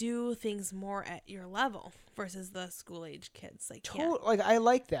can do things more at your level versus the school age kids? Like, like I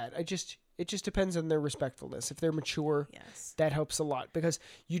like that. It just depends on their respectfulness. If they're mature, that helps a lot, because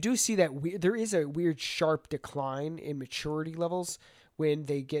you do see that there is a weird sharp decline in maturity levels when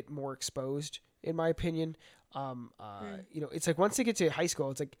they get more exposed, in my opinion. It's like once they get to high school,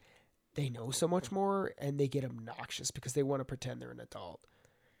 it's like they know so much more and they get obnoxious because they want to pretend they're an adult.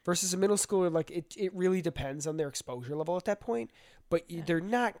 Versus a middle schooler, like it really depends on their exposure level at that point, but they're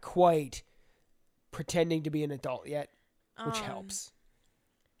not quite pretending to be an adult yet, which helps.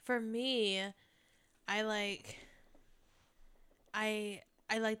 For me, I like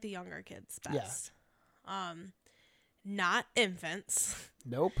the younger kids best. Yeah. Not infants.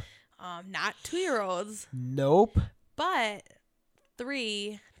 Nope. Not 2-year-olds. Nope. But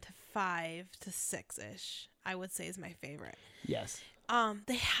 3 to 5 to 6-ish, I would say, is my favorite. Yes.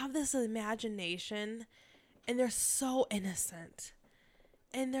 They have this imagination, and they're so innocent.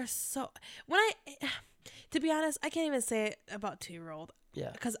 And they're so... To be honest, I can't even say it about 2-year-old. Yeah.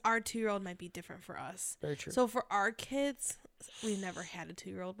 Because our 2-year-old might be different for us. Very true. So for our kids, we've never had a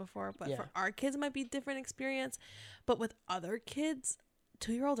 2-year-old before, but for our kids, it might be a different experience. But with other kids,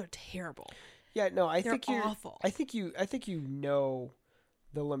 2-year-olds are terrible. Yeah, no, They're awful. I think you know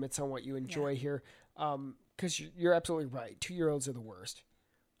the limits on what you enjoy here. Because you're absolutely right. 2-year-olds are the worst.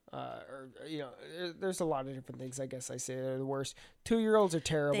 or there's a lot of different things. I guess I say are the worst. 2-year-olds are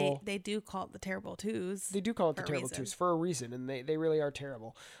terrible. They do call it the terrible twos. They do call it the terrible twos for a reason, and they really are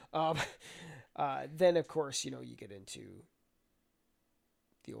terrible. Then of course you get into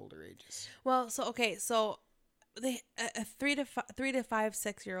the older ages. Well, so they a 3 to 5,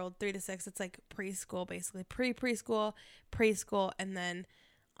 6-year-old, 3 to 6. It's like preschool, basically preschool, and then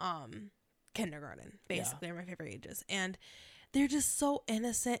kindergarten. Basically, are my favorite ages, and they're just so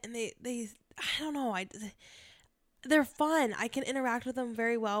innocent, and they I don't know, they're fun. I can interact with them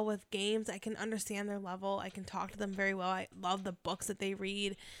very well with games. I can understand their level. I can talk to them very well. I love the books that they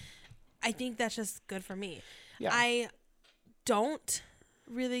read. I think that's just good for me. Yeah. I don't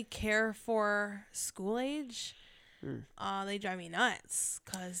really care for school age. They drive me nuts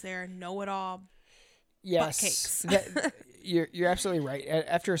because they're know-it-all butt-cakes. You're absolutely right.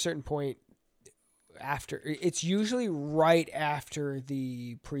 After a certain point, it's usually right after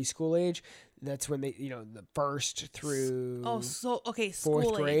the preschool age. That's when they, the first through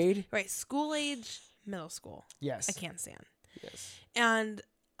fourth grade. Age. Right, school age, middle school. Yes, I can't stand. Yes, and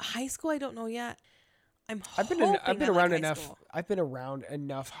high school, I don't know yet. I've been around enough. I've been around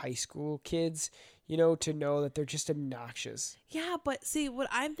enough high school kids, to know that they're just obnoxious. Yeah, but see, what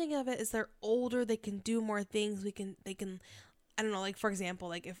I'm thinking of it is they're older. They can do more things. They can. I don't know. Like for example,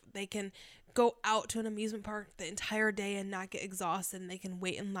 like if they can go out to an amusement park the entire day and not get exhausted, and they can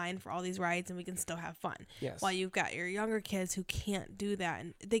wait in line for all these rides, and we can still have fun. Yes. While you've got your younger kids who can't do that,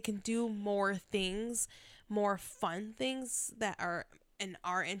 and they can do more things, more fun things that are in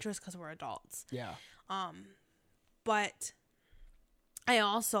our interest because we're adults. Yeah. But I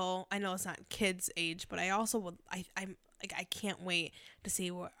know it's not kids' age, but I also I'm like, I can't wait to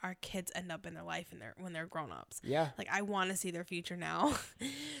see what our kids end up in their life when they're grown ups. Yeah. Like I want to see their future now.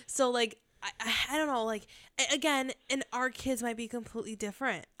 So like, I don't know, like again, and our kids might be completely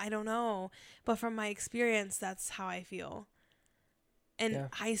different. I don't know. But from my experience, that's how I feel. And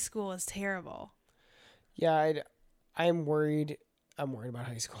high school is terrible. Yeah. I'm worried about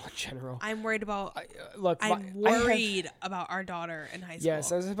high school in general. I'm worried about. About our daughter in high school.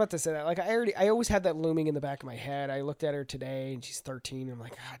 Yes, I was about to say that. Like I always had that looming in the back of my head. I looked at her today, and she's 13. And I'm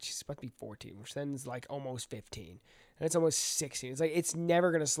like, God, she's about to be 14, which then is like almost 15, and it's almost 16. It's like it's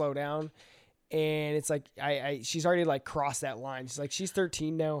never gonna slow down, and it's like she's already like crossed that line. She's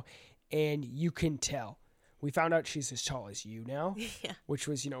 13 now, and you can tell. We found out she's as tall as you now, which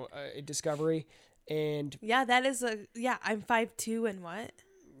was a discovery. And that is I'm 5'2" and what?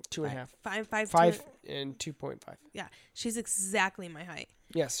 2.5. 5 and 2.5. Yeah, she's exactly my height.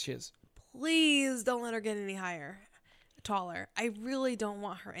 Yes, she is. Please don't let her get any taller. I really don't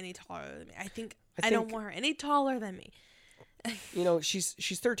want her any taller than me. I don't want her any taller than me.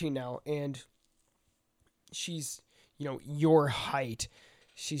 She's 13 now, and she's your height.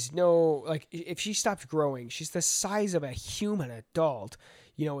 She's if she stopped growing, she's the size of a human adult.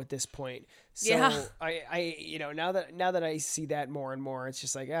 At this point. So I now that I see that more and more, it's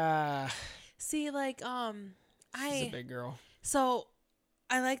just like, see, like, she's a big girl. So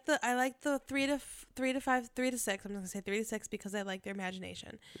I like the 3 to 5, 3 to 6. I'm going to say 3 to 6 because I like their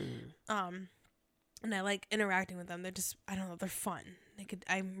imagination. And I like interacting with them. They're just, I don't know, they're fun.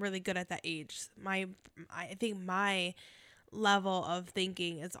 I'm really good at that age. I think my level of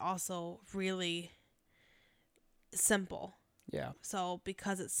thinking is also really simple. Yeah. So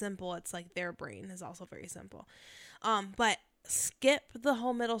because it's simple, it's like their brain is also very simple. But skip the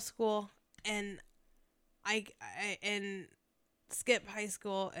whole middle school and and skip high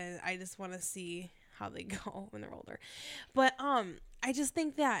school, and I just want to see how they go when they're older. But I just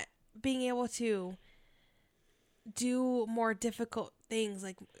think that being able to do more difficult things,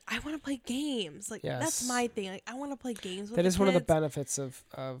 like I want to play games, like that's my thing. Like I want to play games with that is kids. One of the benefits of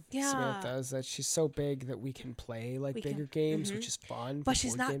Samantha is that she's so big that we can play bigger games, which is fun. But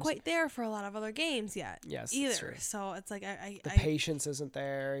she's not quite there for a lot of other games yet. Yes, either. That's true. So it's like the patience isn't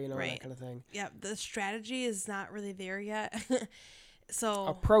there, right. That kind of thing. Yeah, the strategy is not really there yet. So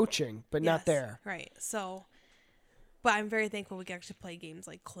approaching, but not there. Right. So, but I'm very thankful we can actually play games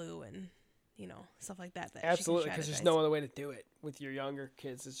like Clue and stuff like that. Absolutely, because there's no other way to do it with your younger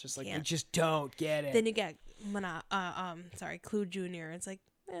kids. It's just like they just don't get it. Then you get Clue Junior. It's like,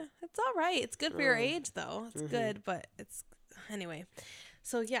 it's all right. It's good for your age, though. It's good, but it's anyway.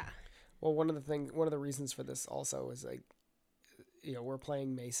 So yeah. Well, one of the reasons for this also is like, we're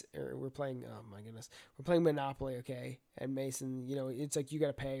playing we're playing Monopoly, okay? And Mason, it's like you got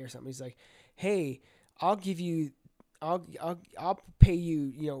to pay or something. He's like, hey, I'll pay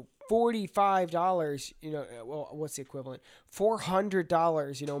you, $45, well, what's the equivalent?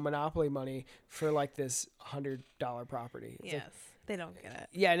 $400, Monopoly money for like this $100 property. It's They don't get it.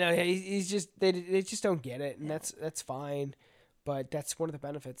 Yeah, no, he's just they just don't get it, and that's fine. But that's one of the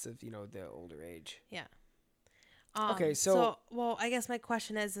benefits of the older age. Yeah. Okay, so well, I guess my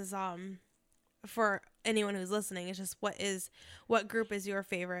question is for anyone who's listening, it's just what group is your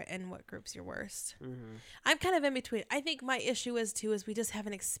favorite and what group's your worst? Mm-hmm. I'm kind of in between. I think my issue is we just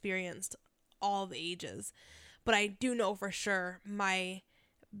haven't experienced all the ages, but I do know for sure my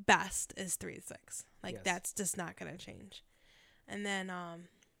best is 3 to 6. Like that's just not gonna change, and then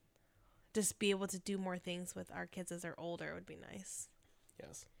just be able to do more things with our kids as they're older would be nice.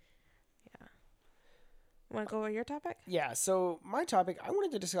 Yes. Yeah. Want to go over your topic? Yeah. So my topic, I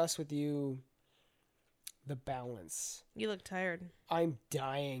wanted to discuss with you the balance. You look tired. I'm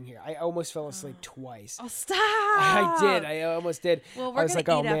dying here. I almost fell asleep twice. Oh, stop! I did. I almost did. Well, we're I was gonna like,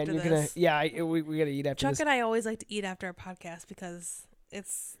 oh eat man, after you're this. gonna. Yeah, we gotta eat after Chuck this. and I always like to eat after our podcast because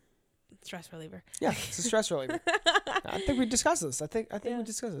it's stress reliever. Yeah, it's a stress reliever. I think we discussed this. I think we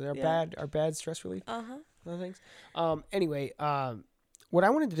discussed it. Our bad stress relief. Things. Anyway, what I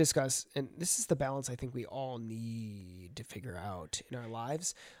wanted to discuss, and this is the balance I think we all need to figure out in our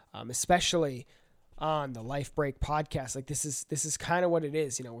lives, especially on the Life Break podcast. Like this is kind of what it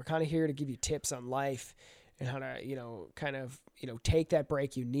is. We're kind of here to give you tips on life and how to take that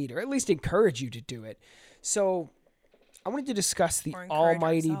break you need, or at least encourage you to do it. So I wanted to discuss the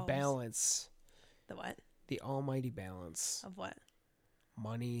almighty balance. The what? The almighty balance of what?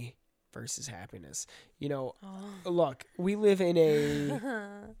 Money versus happiness. Look, we live in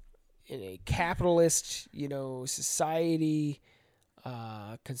a capitalist, society,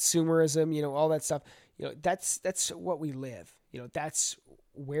 consumerism, all that stuff. That's what we live. That's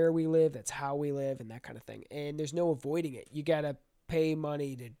where we live. That's how we live, and that kind of thing. And there's no avoiding it. You gotta pay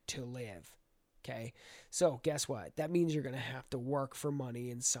money to live. Okay, so guess what? That means you're gonna have to work for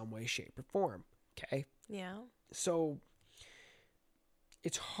money in some way, shape, or form. Okay. Yeah. So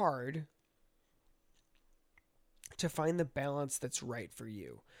it's hard to find the balance that's right for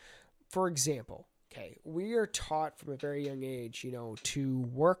you. For example, okay, we are taught from a very young age, to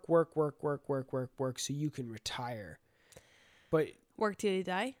work so you can retire. But work till you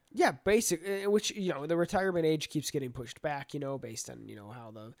die? Yeah, which, the retirement age keeps getting pushed back, based on,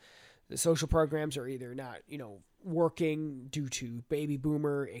 how the social programs are either not, working due to baby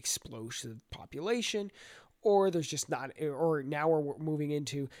boomer explosive population, or there's just not, or now we're moving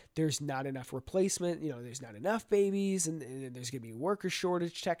into there's not enough replacement, there's not enough babies, and there's going to be a worker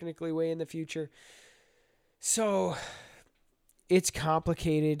shortage technically way in the future. So it's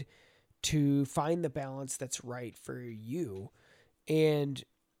complicated to find the balance that's right for you. And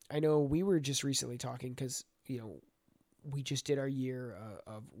I know we were just recently talking because, we just did our year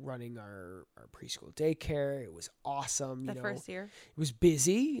of running our preschool daycare. It was awesome. The first year. It was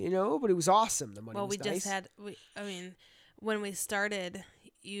busy, but it was awesome. The money was nice. When we started,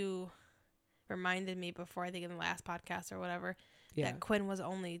 you reminded me before, I think in the last podcast or whatever, that Quinn was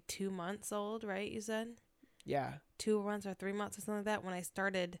only 2 months old, right? You said? Yeah. 2 months or 3 months or something like that when I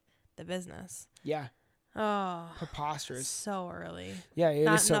started the business. Yeah. Oh. Preposterous. So early. Yeah, it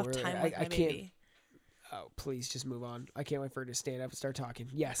Not is so enough early. time with my can't. baby. Oh, please just move on. I can't wait for her to stand up and start talking.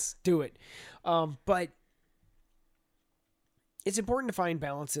 Yes, do it. But it's important to find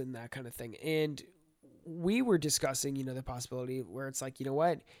balance in that kind of thing. And we were discussing, the possibility where it's like, you know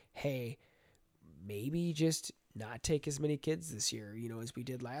what? Hey, maybe just not take as many kids this year, as we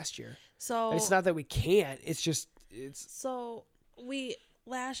did last year. So and it's not that we can't. It's just So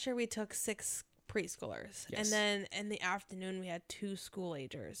last year we took 6 preschoolers, Yes. and then in the afternoon we had 2 school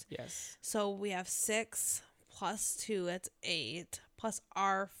agers. Yes. So we have 6 plus 2, that's 8, plus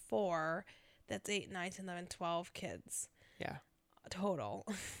our 4, that's 8, 9, 10, 11, 12 kids. Yeah. Total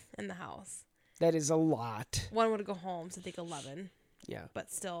in the house. That is a lot. One would go home, so I think 11. Yeah.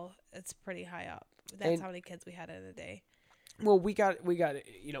 But still, it's pretty high up. That's how many kids we had in a day. Well, we got, we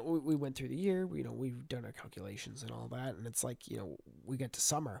went through the year, we've done our calculations and all that. And it's like, we get to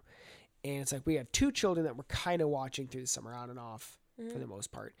summer. And it's like we have 2 children that we're kind of watching through the summer on and off for the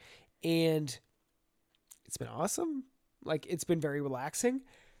most part. And it's been awesome. Like, it's been very relaxing.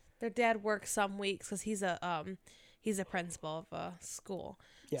 Their dad works some weeks because he's a principal of a school.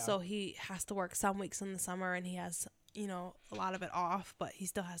 Yeah. So he has to work some weeks in the summer, and he has, a lot of it off, but he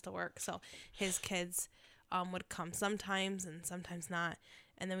still has to work. So his kids would come sometimes and sometimes not.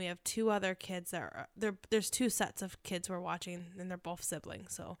 And then we have 2 other kids that are there's 2 sets of kids we're watching, and they're both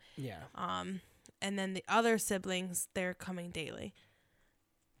siblings. So yeah. And then the other siblings, they're coming daily.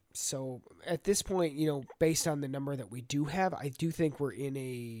 So at this point, based on the number that we do have, I do think we're in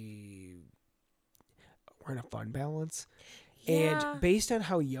a fun balance. Yeah. And based on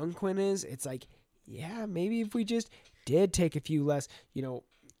how young Quinn is, it's like, yeah, maybe if we just did take a few less,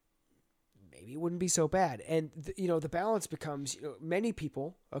 maybe it wouldn't be so bad. And the balance becomes, many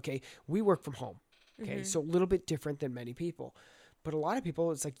people, okay, we work from home. Okay. So a little bit different than many people, but a lot of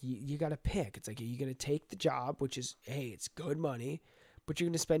people, it's like, you got to pick. It's like, are you going to take the job, which is, hey, it's good money, but you're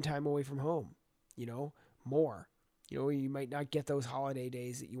going to spend time away from home, more. You might not get those holiday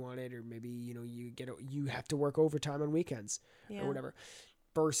days that you wanted, or maybe, you have to work overtime on weekends or whatever.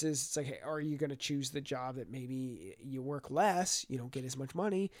 Versus it's like, hey, are you going to choose the job that maybe you work less, you don't get as much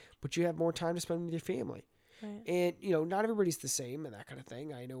money, but you have more time to spend with your family? Right. And, not everybody's the same and that kind of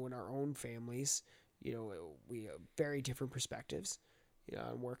thing. I know in our own families, we have very different perspectives,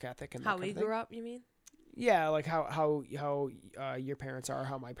 on work ethic and how that kind we of thing. grew up, you mean? Yeah, like how your parents are,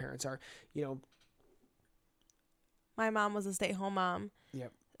 how my parents are, My mom was a stay-at-home mom.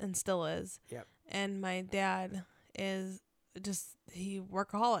 Yep. And still is. Yep. And my dad is he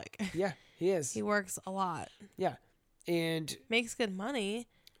workaholic. Yeah, he is. He works a lot. Yeah. And makes good money,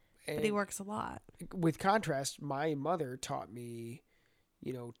 but he works a lot. With contrast, my mother taught me,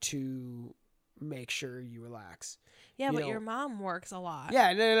 to make sure you relax. Yeah, but your mom works a lot.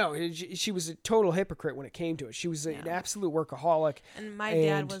 Yeah, no. She was a total hypocrite when it came to it. She was an absolute workaholic. And my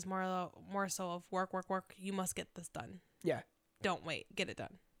dad was more so of work. You must get this done. Yeah. Don't wait. Get it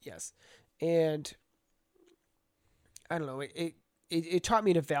done. Yes. And I don't know. It taught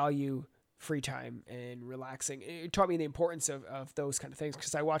me to value free time and relaxing. It taught me the importance of those kind of things,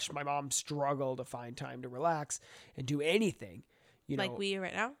 because I watched my mom struggle to find time to relax and do anything. Like we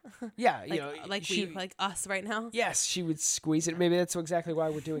right now? Yeah. Like us right now? Yes, she would squeeze it. Maybe that's exactly why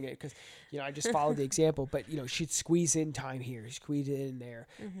we're doing it, because, I just followed the example. But, she'd squeeze in time here, squeeze it in there.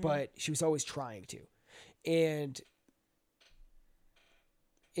 Mm-hmm. But she was always trying to. And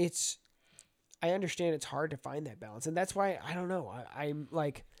I understand it's hard to find that balance. And that's why, I don't know, I'm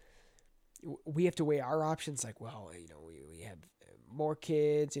like, we have to weigh our options. Like, well, we have more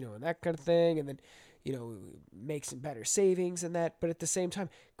kids, and that kind of thing. And then, make some better savings and that. But at the same time,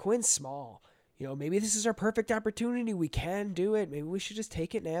 Quinn's small. Maybe this is our perfect opportunity. We can do it. Maybe we should just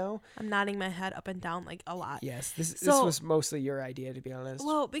take it now. I'm nodding my head up and down like a lot. Yes, this was mostly your idea, to be honest.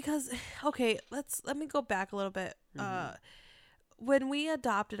 Well, because, okay, let me go back a little bit. Mm-hmm. When we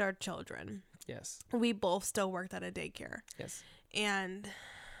adopted our children, yes, we both still worked at a daycare. Yes. And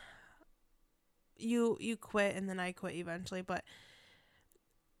you quit, and then I quit eventually, but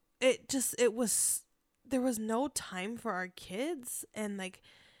there was no time for our kids. And the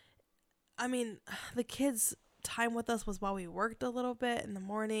kids' time with us was while we worked a little bit in the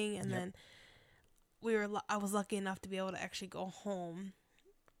morning, and then I was lucky enough to be able to actually go home,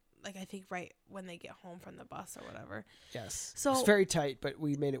 I think right when they get home from the bus or whatever. Yes. So it's very tight, but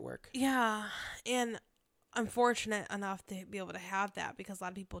we made it work. Yeah. And I'm fortunate enough to be able to have that, because a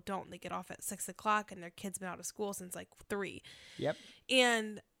lot of people don't. They get off at 6:00 and their kid's been out of school since 3. Yep.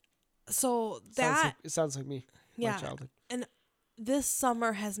 And so it sounds like me. Yeah. My childhood. And this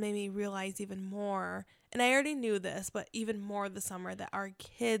summer has made me realize even more, and I already knew this, but even more this summer, that our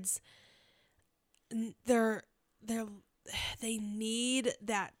kids, they need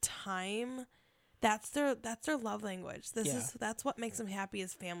that time. That's their love language. That's what makes them happy,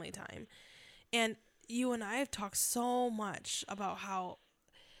 is family time. And you and I have talked so much about how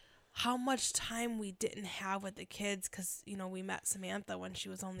much time we didn't have with the kids, because we met Samantha when she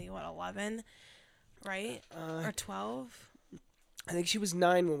was only 11, right? Or 12. I think she was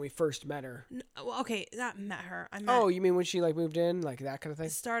 9 when we first met her. Okay, not met her. I met. Oh, you mean when she moved in, that kind of thing?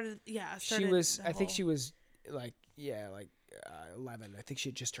 She was. I think she was 11. I think she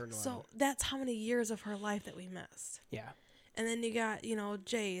had just turned 11. So that's how many years of her life that we missed. Yeah. And then you got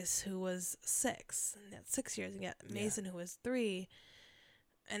Jace, who was 6, and that's 6 years. And you got Mason, who was 3,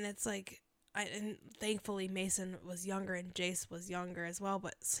 and it's and thankfully Mason was younger and Jace was younger as well.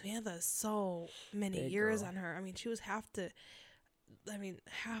 But Samantha is so many Big years girl. on her. She was half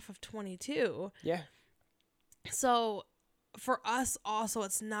of 22. Yeah. So for us also,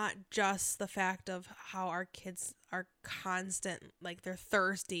 it's not just the fact of how our kids are constant, they're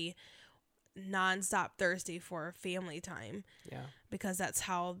thirsty, nonstop thirsty for family time. Yeah. Because that's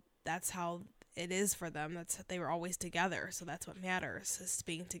how it is for them. They were always together. So that's what matters, is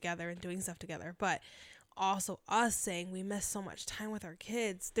being together and doing stuff together. But also us saying we miss so much time with our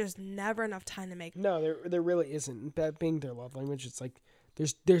kids. There's never enough time to make. No, there really isn't. That being their love language, it's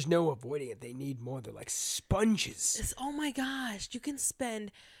there's no avoiding it. They need more. They're like sponges. Oh my gosh, you can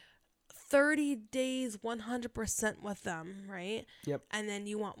spend 30 days 100% with them, right? Yep. And then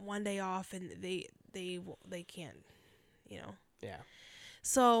you want one day off, and they can't, Yeah.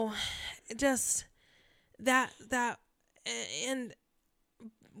 So just that and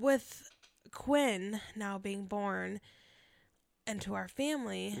with Quinn now being born, into our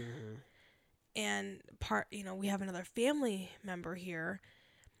family. Mm-hmm. And we have another family member here,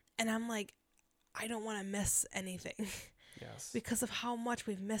 and I'm like, I don't want to miss anything. Yes. Because of how much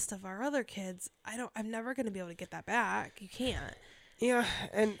we've missed of our other kids. I'm never going to be able to get that back. You can't. Yeah,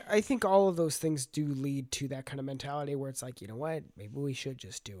 and I think all of those things do lead to that kind of mentality where it's like, you know what, maybe we should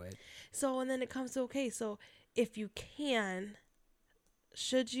just do it. So, and then it comes to, okay, so if you can,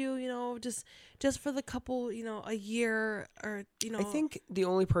 should you, just for the couple, a year or, I think the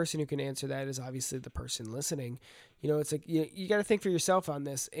only person who can answer that is obviously the person listening. It's like you got to think for yourself on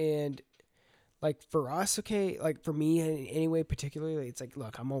this. And like for us, okay, like for me anyway, particularly, it's like,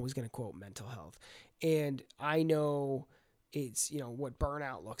 look, I'm always going to quote mental health. And I know it's, what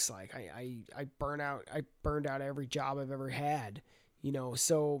burnout looks like. I burned out every job I've ever had,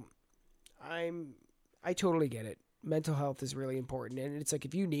 so I totally get it. Mental health is really important. And it's like,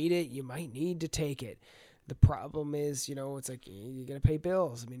 if you need it, you might need to take it. The problem is, it's like, you got to pay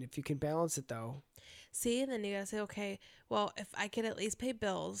bills. I mean, if you can balance it though. See, and then you got to say, okay, well, if I could at least pay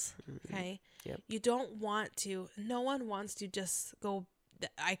bills, okay, Yep. You don't want to, no one wants to just go,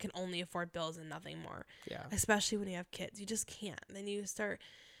 I can only afford bills and nothing more. Yeah. Especially when you have kids. You just can't. Then you start,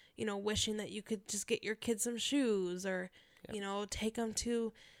 wishing that you could just get your kids some shoes or, Yep. take them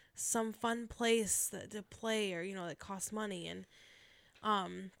to some fun place to play or, that costs money. And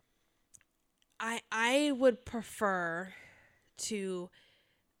I would prefer to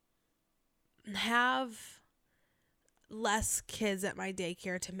have less kids at my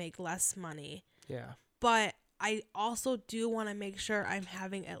daycare to make less money. Yeah. But I also do want to make sure I'm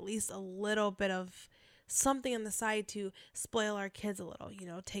having at least a little bit of something on the side to spoil our kids a little,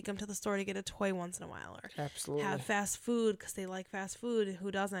 take them to the store to get a toy once in a while or Absolutely. have fast food because they like fast food and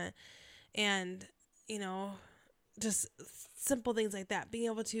who doesn't. And, just simple things like that.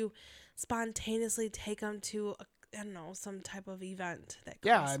 Being able to spontaneously take them to some type of event that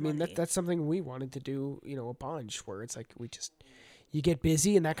costs I mean, money. that's something we wanted to do, a bunch where it's like you get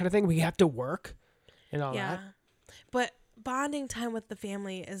busy and that kind of thing. We have to work and all that. But bonding time with the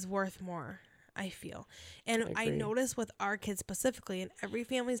family is worth more, I feel. And I agree. notice with our kids specifically, and every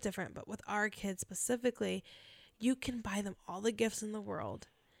family is different, but with our kids specifically, you can buy them all the gifts in the world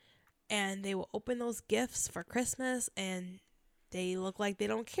and they will open those gifts for Christmas and they look like they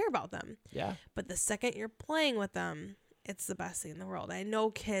don't care about them. Yeah. But the second you're playing with them, it's the best thing in the world. I know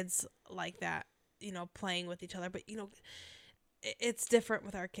kids like that, playing with each other, but it's different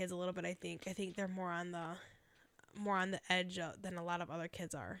with our kids a little bit. I think they're more on the edge than a lot of other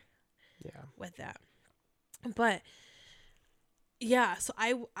kids are. Yeah. With that, but yeah, so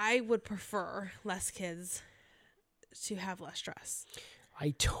I would prefer less kids to have less stress.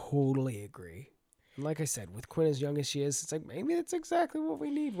 I totally agree. And like I said, with Quinn as young as she is, it's like maybe that's exactly what we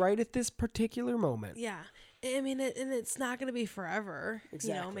need right at this particular moment. Yeah. I mean, and it's not going to be forever.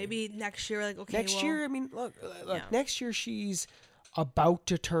 Exactly. Maybe next year, like, okay, Next year, I mean, look, Yeah. next year she's about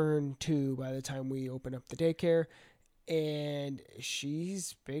to turn 2 by the time we open up the daycare. And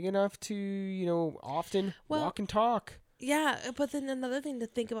she's big enough to, often walk and talk. Yeah, but then another thing to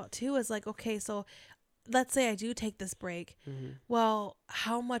think about too is like, okay, so let's say I do take this break. Mm-hmm. Well,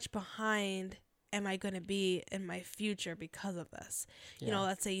 how much behind am I going to be in my future because of this? Yeah.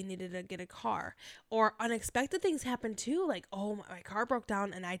 Let's say you needed to get a car or unexpected things happen too. Like, oh, my car broke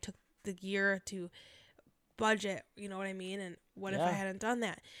down and I took the year to budget, you know what I mean? And what if I hadn't done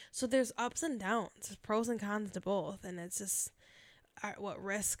that? So there's ups and downs, there's pros and cons to both. And it's just, what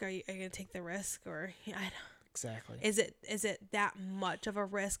risk are you going to take the risk or I don't. Exactly. Is it that much of a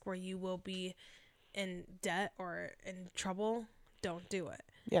risk where you will be in debt or in trouble? Don't do it.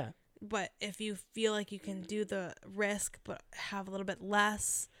 Yeah. But if you feel like you can do the risk but have a little bit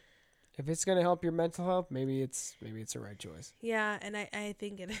less, if it's gonna help your mental health, maybe it's the right choice. Yeah, and I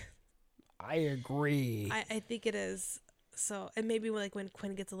think it is. I agree. I think it is. So, and maybe like when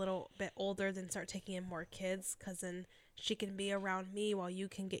Quinn gets a little bit older, then start taking in more kids, because then she can be around me while you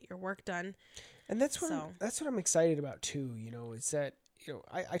can get your work done. And that's what I'm excited about too. Is that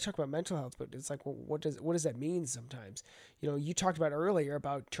I talk about mental health, but it's like, well, what does that mean sometimes? You talked about earlier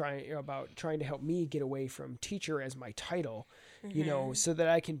about trying to help me get away from teacher as my title, so that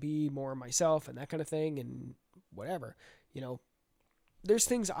I can be more myself and that kind of thing and whatever. There's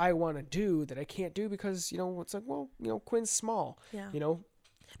things I want to do that I can't do because it's like, well, Quinn's small. Yeah.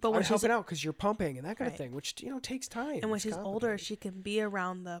 But when helping out because you're pumping and that kind of thing, which takes time. And when she's older, she can be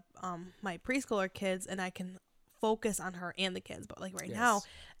around the my preschooler kids, and I can focus on her and the kids. But like right now,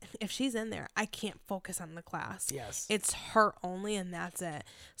 if she's in there, I can't focus on the class. Yes, it's her only, and that's it.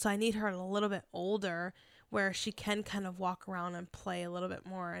 So I need her a little bit older, where she can kind of walk around and play a little bit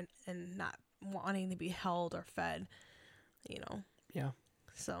more, and not wanting to be held or fed. Yeah.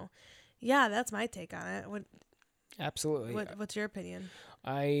 So, yeah, that's my take on it. Absolutely. What's your opinion?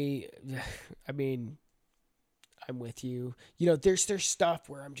 I mean, I'm with you. There's stuff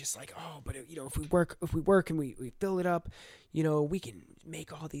where I'm just like, oh, but if we work and we fill it up, we can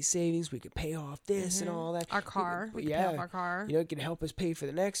make all these savings. We can pay off this and all that. Our car. We can pay off our car. It can help us pay for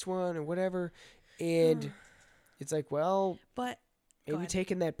the next one or whatever. And it's like, well, but maybe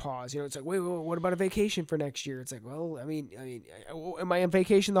taking that pause. It's like, wait, what about a vacation for next year? It's like, well, I mean, am I on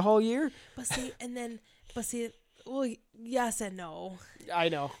vacation the whole year? But see, well, yes and no. I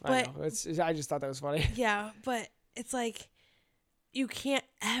know. I just thought that was funny. Yeah, but it's like you can't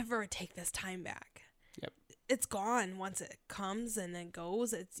ever take this time back. Yep. It's gone once it comes and then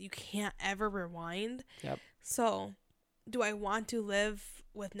goes. You can't ever rewind. Yep. So, do I want to live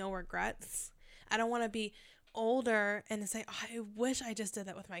with no regrets? I don't want to be older and say, oh, I wish I just did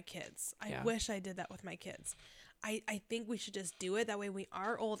that with my kids. I wish I did that with my kids. I think we should just do it. That way we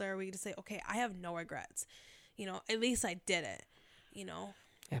are older. We just say, okay, I have no regrets. At least I did it,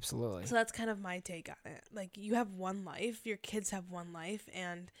 Absolutely. So that's kind of my take on it. Like, you have one life, your kids have one life,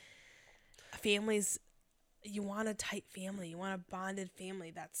 and families, you want a tight family. You want a bonded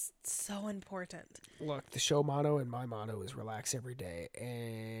family. That's so important. Look, the show motto and my motto is relax every day,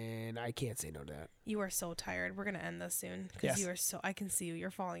 and I can't say no to that. You are so tired. We're going to end this soon Yes. you are I can see you.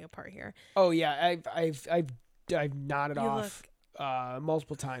 You're falling apart here. Oh yeah, I've nodded off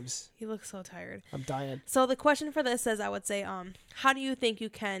multiple times. You look so tired. I'm dying. So the question for this is, I would say, how do you think you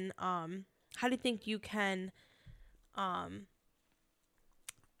can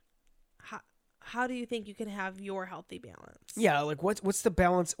have your healthy balance? Yeah, like what's the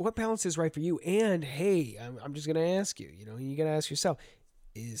balance? What balance is right for you? And hey, I'm just gonna ask you. You gotta ask yourself: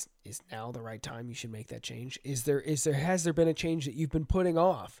 is now the right time you should make that change? Has there been a change that you've been putting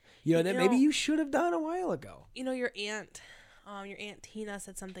off? That maybe you should have done a while ago. Your aunt Tina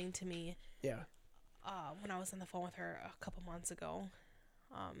said something to me. Yeah. When I was on the phone with her a couple months ago,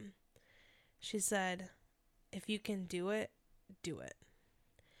 she said, "If you can do it, do it."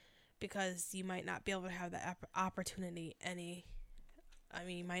 Because you might not be able to have that opportunity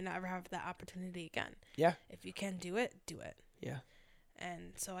you might not ever have that opportunity again. Yeah. If you can do it, do it. Yeah.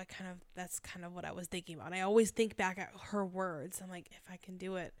 And so that's kind of what I was thinking about. And I always think back at her words. I'm like, if I can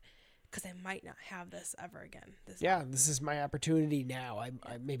do it, because I might not have this ever again. This is my opportunity now.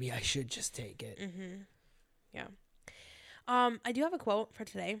 Maybe I should just take it. Mm-hmm. Yeah. I do have a quote for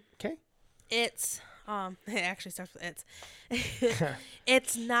today. Okay. It's it actually starts with it's.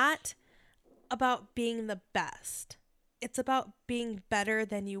 It's not about being the best. It's about being better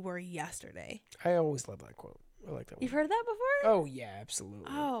than you were yesterday. I always love that quote. I like that one. You've heard that before? Oh yeah, absolutely.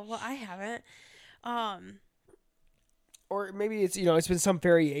 Oh well, I haven't. Or maybe it's it's been some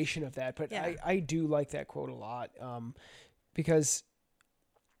variation of that, but Yeah. I do like that quote a lot, because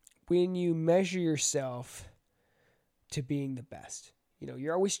when you measure yourself to being the best,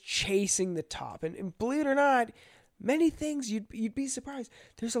 you're always chasing the top, and believe it or not, many things you'd be surprised.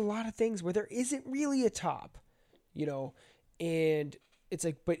 There's a lot of things where there isn't really a top, and it's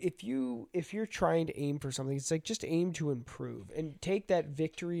like, but if you're trying to aim for something, it's like just aim to improve and take that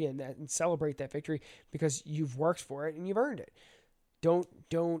victory and celebrate that victory because you've worked for it and you've earned it.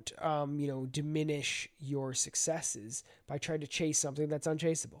 Don't diminish your successes by trying to chase something that's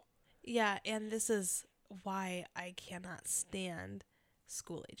unchaseable. Yeah, and this is why I cannot stand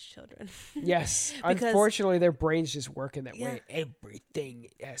school-age children. Yes. Unfortunately, their brains just work in that way. Everything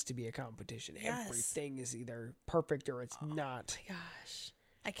has to be a competition. Yes. Everything is either perfect or it's not. My gosh.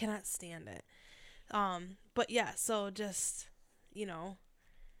 I cannot stand it. But yeah, so just,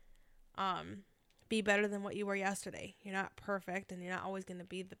 be better than what you were yesterday. You're not perfect and you're not always going to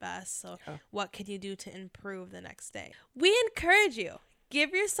be the best. So what can you do to improve the next day? We encourage you. Give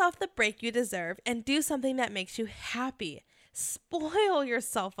yourself the break you deserve and do something that makes you happy. Spoil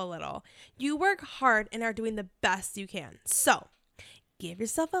yourself a little. You work hard and are doing the best you can. So, give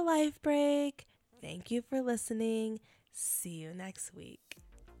yourself a life break. Thank you for listening. See you next week.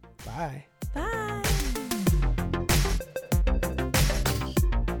 Bye. Bye.